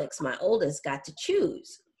Alex, my oldest, got to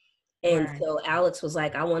choose. And Right. so Alex was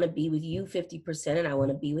like, I want to be with you 50% and I want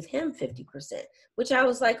to be with him 50%, which I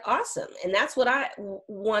was like, awesome. And that's what I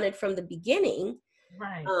wanted from the beginning.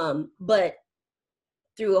 Right. But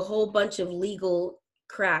through a whole bunch of legal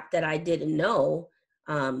crap that I didn't know,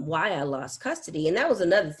 why I lost custody. And that was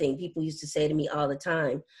another thing people used to say to me all the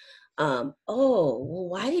time. Oh, well,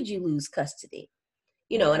 why did you lose custody?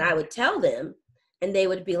 You know, and I Right. would tell them and they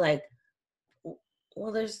would be like,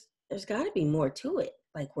 well, there's got to be more to it.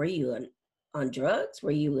 Like, were you on drugs?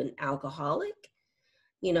 Were you an alcoholic?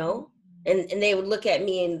 You know, and they would look at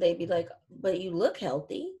me and they'd be like, but you look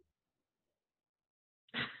healthy.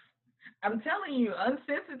 I'm telling you,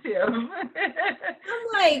 unsensitive. I'm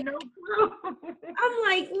like, No clue.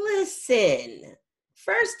 listen,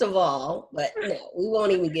 first of all, but no, we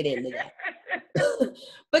won't even get into that.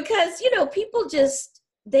 Because, you know, people just,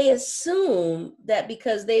 they assume that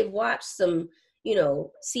because they've watched some, you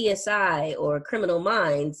know, CSI or Criminal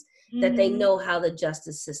Minds, that they Hmm. know how the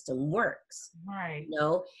justice system works. Right. You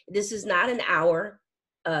know, this is not an hour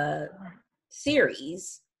uh, Right.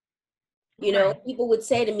 series. You know, Right. people would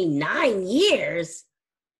say to me, 9 years?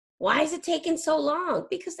 Why is it taking so long?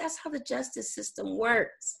 Because that's how the justice system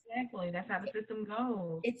works. Exactly. That's how the system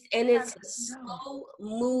goes. That's It's how a the system goes. slow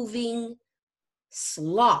moving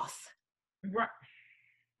sloth. Right.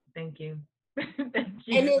 Thank you. Thank And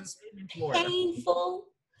you it's for it. painful.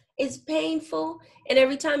 It's painful. And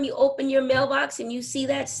every time you open your mailbox and you see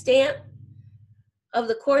that stamp of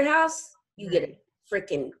the courthouse, you get Right. a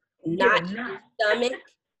freaking You get knot a in your knot. stomach,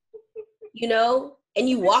 you know, and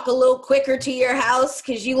you walk a little quicker to your house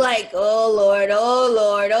because you like, oh Lord, oh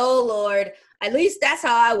Lord, oh Lord. At least that's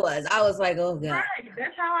how I was. I was like, oh God, Right.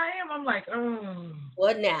 That's how I am. I'm like, oh,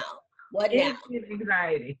 what now? What now? instant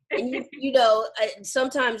anxiety. And you know,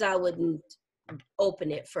 sometimes I wouldn't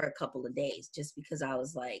open it for a couple of days just because I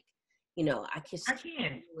was like, you know, I I just can't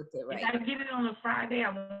can't. deal with it If right I get it on a Friday, I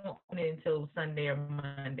won't open it until Sunday or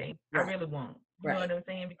Monday. I now. Right, really won't. You know right. what I'm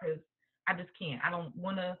saying? Because I just can't. I don't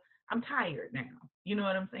want to. I'm tired now. You know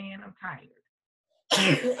what I'm saying? I'm tired.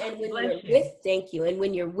 And when Bless you're you. with, thank you. And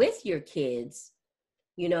when you're with your kids,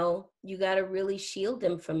 you know, you got to really shield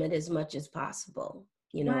them from it as much as possible,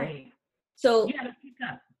 you know. Right. You So, got to pick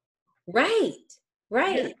up. right, You got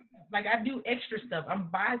to right. pick up. Like I do extra stuff. I'm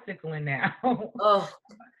bicycling now. Oh,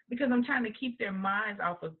 Because I'm trying to keep their minds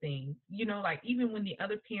off of things. You know, like even when the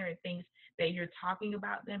other parent thinks that you're talking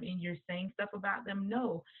about them and you're saying stuff about them,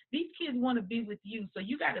 no, these kids want to be with you, so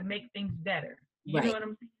you got to make things better. You know right, what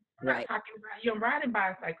I'm saying? I'm not right. talking about you. I'm riding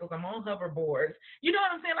bicycles. I'm on hoverboards. You know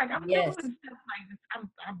what I'm saying? Like I'm Yes. doing stuff like this.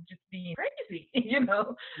 I'm just being crazy. You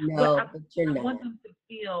know, but No, but you're I want not. them to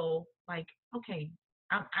feel like okay,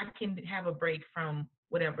 I can have a break from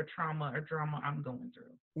whatever trauma or drama I'm going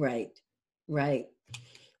through. Right, right.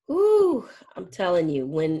 Ooh, I'm telling you,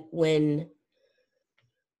 when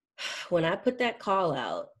I put that call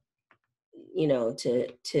out, you know,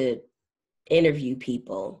 to interview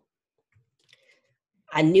people,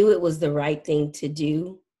 I knew it was the right thing to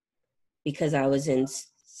do because I was in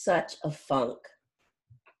such a funk.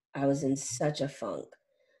 I was in such a funk.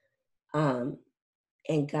 Um,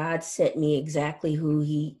 and God sent me exactly who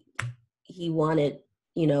he wanted,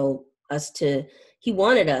 you know, us to he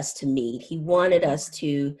wanted us to meet. He wanted us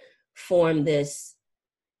to form this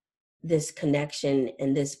connection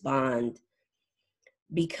and this bond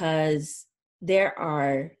because there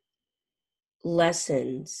are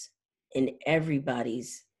lessons in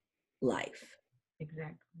everybody's life,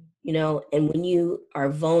 Exactly. you know, and when you are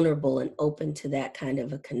vulnerable and open to that kind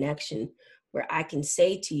of a connection where I can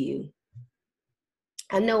say to you,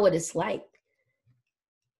 I know what it's like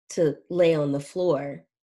to lay on the floor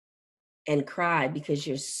and cry because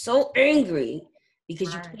you're so angry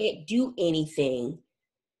because you Right. can't do anything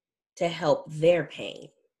to help their pain,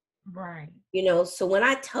 Right. you know. So when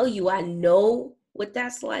I tell you I know what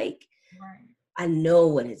that's like, Right. I know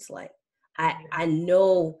what it's like. I Exactly.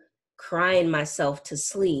 know crying myself to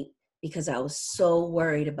sleep because I was so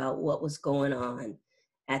worried about what was going on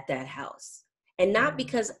at that house. And not Right.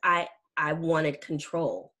 because I wanted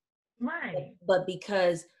control, Right. but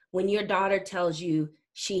because when your daughter tells you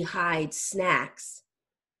she hides snacks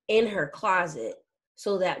in her closet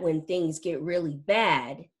so that when things get really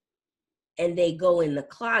bad and they go in the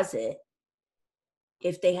closet,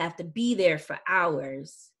 if they have to be there for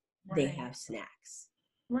hours, they Right. have snacks.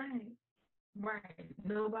 Right. Right.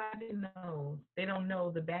 Nobody knows. They don't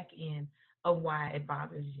know the back end of why it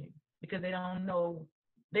bothers you because they don't know,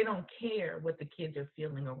 they don't care what the kids are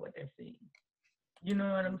feeling or what they're seeing. You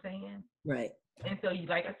know what I'm saying? Right. And so,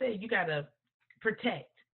 like I said, you gotta protect.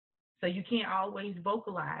 So you can't always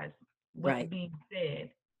vocalize what's Right. being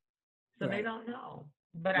said, so they Right. don't know.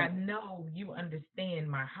 But I Right. know you understand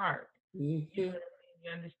my heart. You know Mm-hmm. what I mean?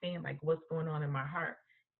 You understand like what's going on in my heart.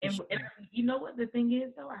 For And sure. you know what the thing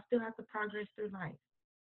is though? I still have to progress through life.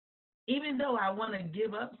 Even though I want to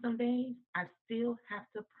give up some days, I still have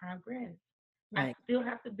to progress. I Right. still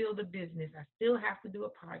have to build a business. I still have to do a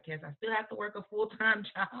podcast. I still have to work a full-time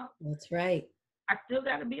job. That's right. I still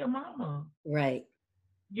got to be a mama. Right.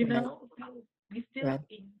 You Right. know, so Right.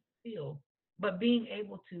 you still, but being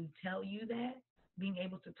able to tell you that, being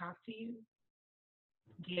able to talk to you,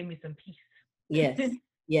 gave me some peace. Yes.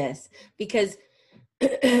 Yes. Because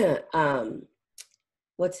um,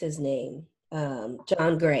 what's his name?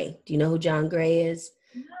 John Gray. Do you know who John Gray is?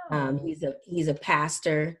 No, He's a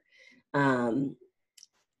pastor, um,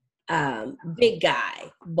 big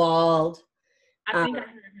guy, bald. I Um, think I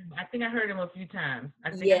heard him. I think I heard him a few times.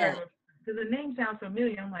 I think I heard yeah, him because the name sounds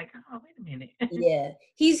familiar. I'm like, oh, wait a minute. yeah.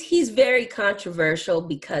 He's very controversial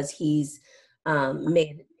because he's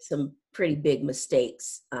made some pretty big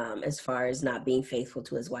mistakes as far as not being faithful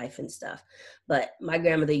to his wife and stuff. But my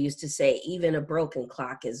grandmother used to say, even a broken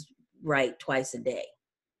clock is right twice a day.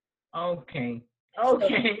 Okay, So,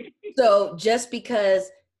 okay, so just because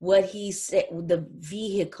what he said, the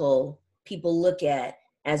vehicle people look at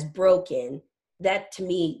as broken, that to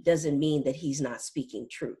me doesn't mean that he's not speaking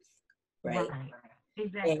truth, right? right,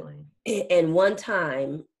 And exactly. and one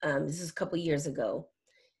time, this is a couple years ago,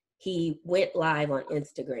 he went live on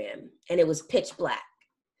Instagram, and it was pitch black,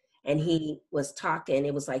 and Mm, he was talking.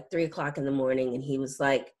 It was like 3 o'clock in the morning, and he was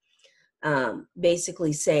like,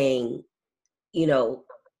 basically saying, you know,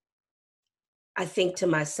 I think to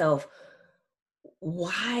myself,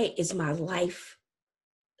 why is my life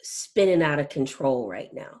spinning out of control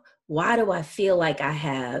right now? Why do I feel like I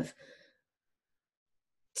have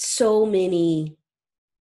so many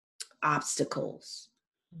obstacles?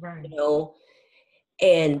 right. You know,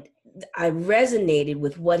 and I resonated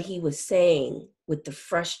with what he was saying, with the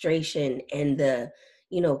frustration and the,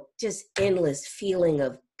 just endless feeling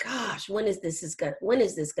of, gosh, when is this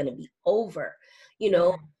gonna be over? You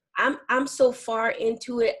know, Right. I'm so far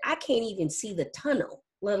into it, I can't even see the tunnel,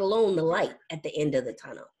 let alone the light at the end of the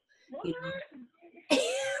tunnel. What? You know? You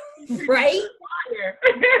preaching to Right? the choir.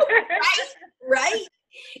 Right? Right?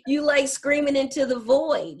 You like screaming into the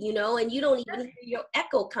void, and you don't even hear your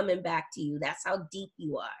echo coming back to you. That's how deep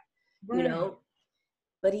you are, you Right. know.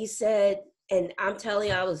 But he said, and I'm telling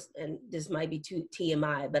you, and this might be too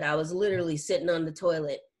TMI, but I was literally sitting on the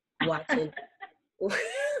toilet watching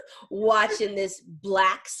watching this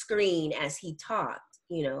black screen as he talked.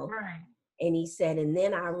 Right. And he said, and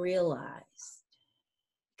then I realized,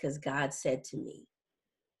 because God said to me,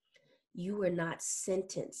 you were not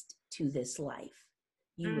sentenced to this life.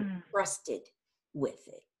 You were Mm, trusted with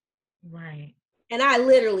it. right. And I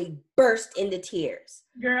literally burst into tears.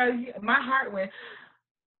 Girl, my heart went,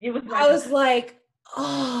 it was I like a, was like,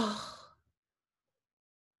 oh,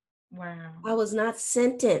 wow. I was not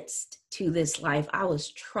sentenced to this life. I was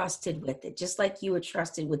trusted with it, just like you were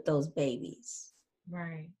trusted with those babies.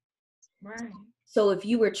 Right. Right. So if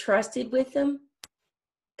you were trusted with them,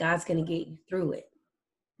 God's going to get you through it.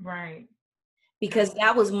 Right. Because Absolutely.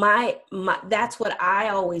 that was that's what I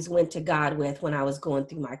always went to God with when I was going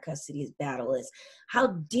through my custody battle is, how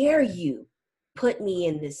dare you put me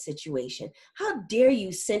in this situation? How dare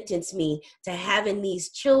you sentence me to having these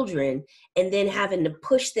children and then having to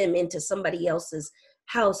push them into somebody else's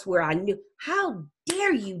house where I knew? How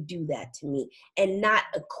dare you do that to me and not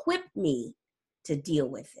equip me to deal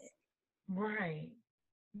with it? Right.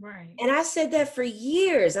 Right. And I said that for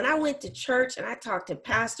years. And I went to church and I talked to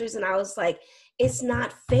pastors and I was like, it's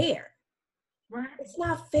not fair. Right. It's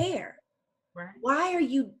not fair. Right. Why are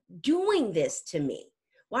you doing this to me?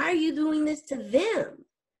 Why are you doing this to them?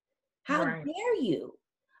 How Right. dare you?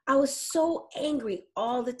 I was so angry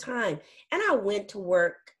all the time. And I went to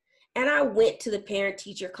work and I went to the parent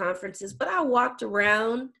teacher conferences, but I walked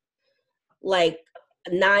around like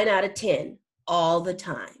a 9 out of 10 all the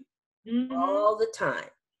time, Mm-hmm. all the time,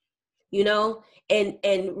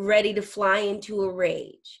 and ready to fly into a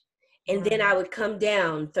rage. And then Right. I would come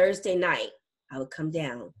down Thursday night. I would come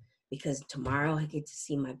down because tomorrow I get to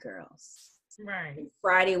see my girls. Right. And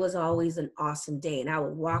Friday was always an awesome day. And I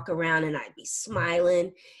would walk around and I'd be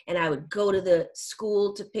smiling and I would go to the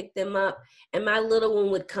school to pick them up. And my little one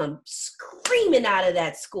would come screaming out of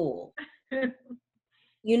that school, and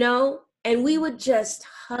we would just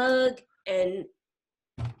hug and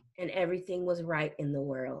everything was right in the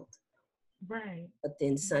world. Right. But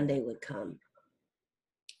then Sunday would come.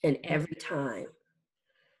 And And every time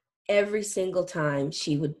every single time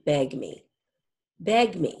she would beg me,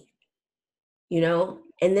 you know,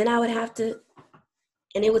 and then I would have to,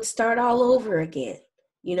 and it would start all over again,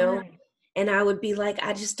 you know, Right. and I would be like,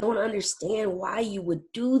 I just don't understand why you would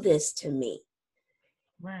do this to me.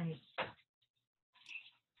 Right.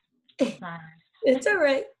 I'm sorry. It's all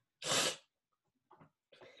right.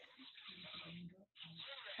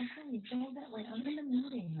 Okay, go that way. I'm in the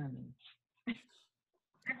meeting, honey.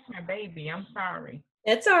 That's my baby. I'm sorry.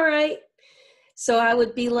 It's all right. So I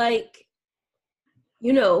would be like,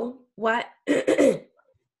 you know, why? Take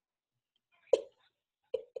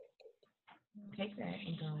that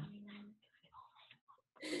and go.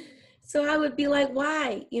 So I would be like,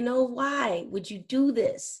 why? You know, why would you do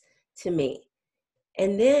this to me?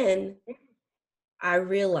 And then I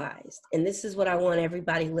realized, and this is what I want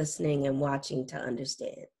everybody listening and watching to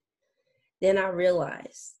understand. Then I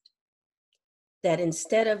realized that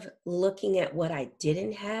instead of looking at what I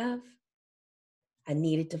didn't have, I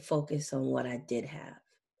needed to focus on what I did have.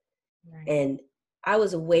 Right. And I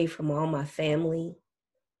was away from all my family.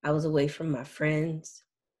 I was away from my friends.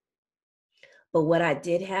 But what I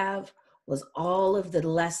did have was all of the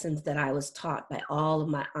lessons that I was taught by all of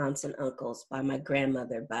my aunts and uncles, by my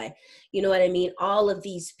grandmother, by, you know what I mean? All of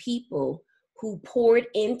these people who poured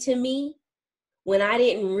into me when I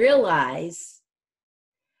didn't realize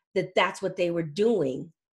that that's what they were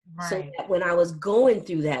doing. So Right. that when I was going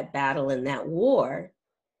through that battle and that war,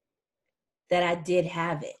 that I did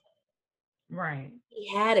have it. Right.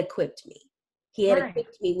 He had equipped me. He had Right.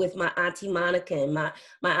 equipped me with my Auntie Monica and my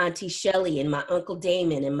Auntie Shelley and my Uncle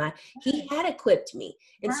Damon and he had equipped me.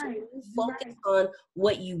 And so Right. when you You're focus right. on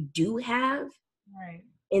what you do have Right.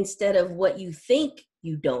 instead of what you think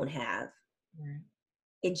you don't have, Right.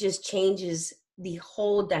 it just changes the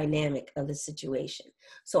whole dynamic of the situation.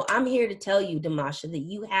 So I'm here to tell you, Damasha, that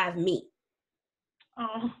you have me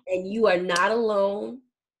Oh, and you are not alone,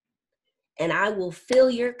 and I will fill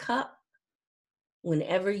your cup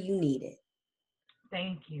whenever you need it.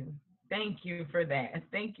 thank you. Thank you for that.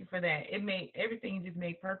 Thank you for that. It made everything just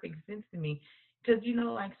made perfect sense to me. Because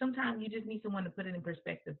like sometimes you just need someone to put it in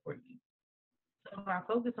perspective for you. So if I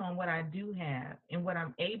focus on what I do have and what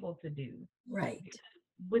I'm able to do, Right.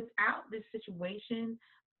 without this situation,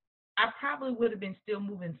 I probably would have been still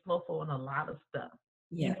moving slowful on a lot of stuff.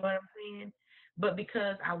 You Yeah. know what I'm saying? But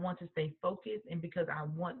because I want to stay focused and because I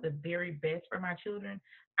want the very best for my children,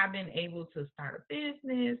 I've been able to start a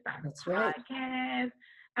business, start That's a right. podcast.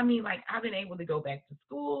 I mean, like I've been able to go back to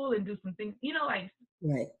school and do some things, like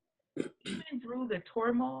Right. even through the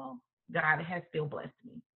turmoil, God has still blessed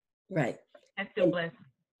me. Right. Has still And blessed me.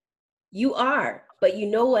 you are, but you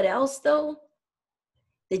know what else though?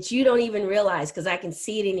 That you don't even realize, because I can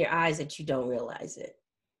see it in your eyes that you don't realize it.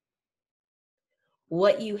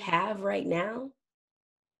 What you have right now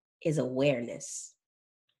is awareness,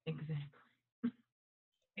 Exactly.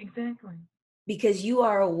 Exactly. because you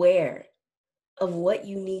are aware of what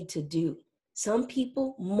you need to do. Some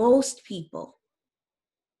people, most people,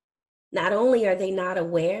 not only are they not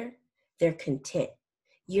aware, they're content.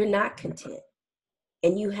 You're not content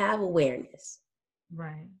and you have awareness.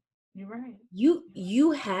 Right. You're right.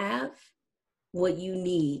 You have what you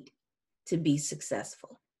need to be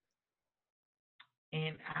successful.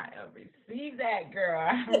 And I received that, girl.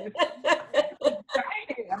 I excited.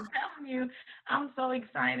 I'm telling you, I'm so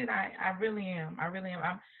excited. I really am. I really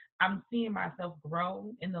am. I'm seeing myself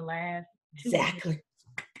grow in the last 2 years. Exactly.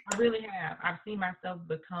 I really have. I've seen myself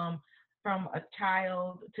become from a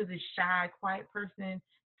child to this shy, quiet person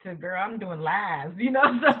to girl, I'm doing lives,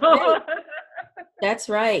 Right. So That's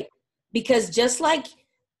right. Because just like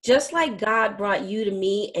God brought you to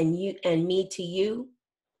me and you and me to you,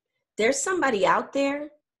 there's somebody out there,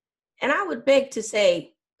 and I would beg to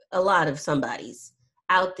say a lot of somebody's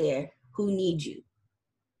out there who need you.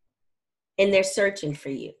 And they're searching for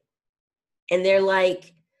you. And they're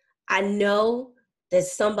like, I know that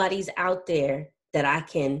somebody's out there that I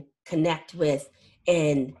can connect with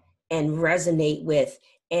and resonate with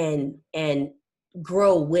and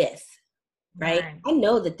grow with, right? right, I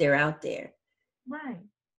know that they're out there. right,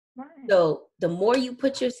 right, So the more you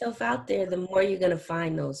put yourself out there, the more you're going to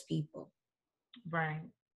find those people. right.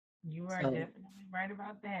 You are So definitely right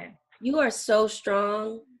about that. you are so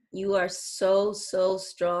strong. You are so, so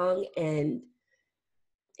strong. And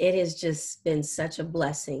it has just been such a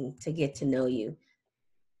blessing to get to know you.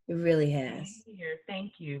 It really Same has. here.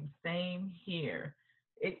 Thank you. Same here.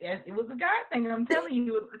 It was a God thing. I'm telling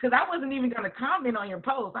you, because I wasn't even going to comment on your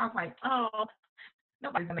post. I was like, oh,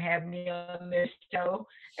 nobody's gonna have me on this show.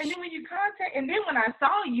 And then when I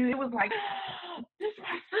saw you, it was like, this is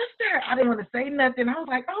my sister. I didn't want to say nothing. I was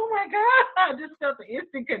like, oh my God, I just felt the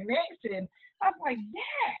instant connection. I was like,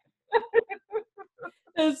 yes.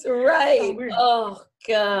 That's right. Oh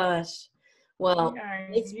gosh. Well,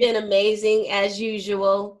 it's been amazing as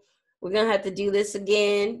usual. We're going to have to do this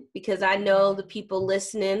again because I know the people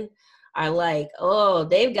listening are like, oh,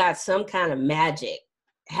 they've got some kind of magic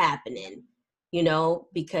happening, you know,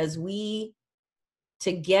 because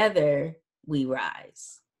together we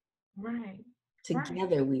rise. Right.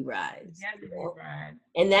 Together we rise. Together we rise.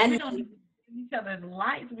 And that we don't need each other's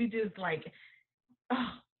lights. We just like,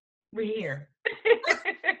 oh, we're here.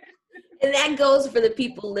 And that goes for the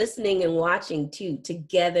people listening and watching too.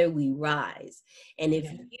 Together we rise. And if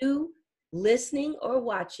you listening or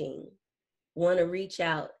watching want to reach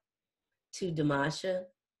out to Damasha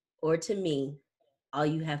or to me, all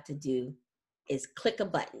you have to do is click a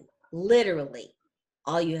button. Literally,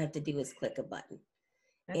 all you have to do is click a button.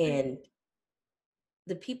 And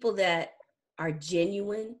the people that are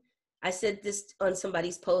genuine, I said this on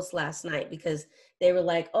somebody's post last night because they were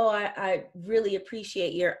like, oh, I really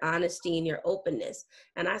appreciate your honesty and your openness.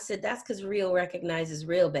 And I said, that's because real recognizes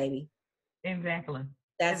real, baby. Exactly.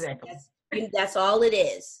 That's all it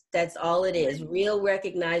is. That's all it is. Real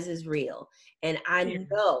recognizes real. And I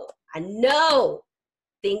know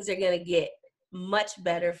things are going to get much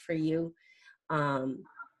better for you. And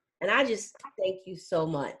I just thank you so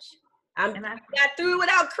much. I got through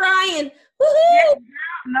without crying. Woo-hoo!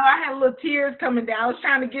 No, I had little tears coming down. I was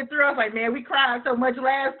trying to get through. I was like, man, we cried so much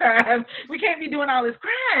last time. We can't be doing all this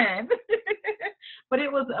crying. But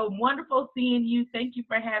it was a wonderful seeing you. Thank you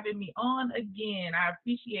for having me on again. I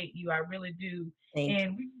appreciate you. I really do.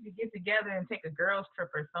 And we need to get together and take a girls trip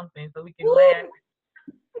or something so we can laugh.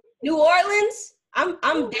 New Orleans? I'm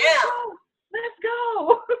down. Let's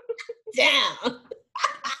go. Down.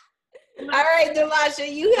 All right, Damasha,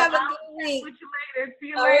 you have a good week. See you later. See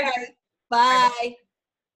you later. Right.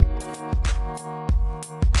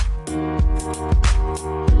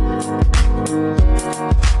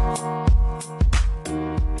 Bye.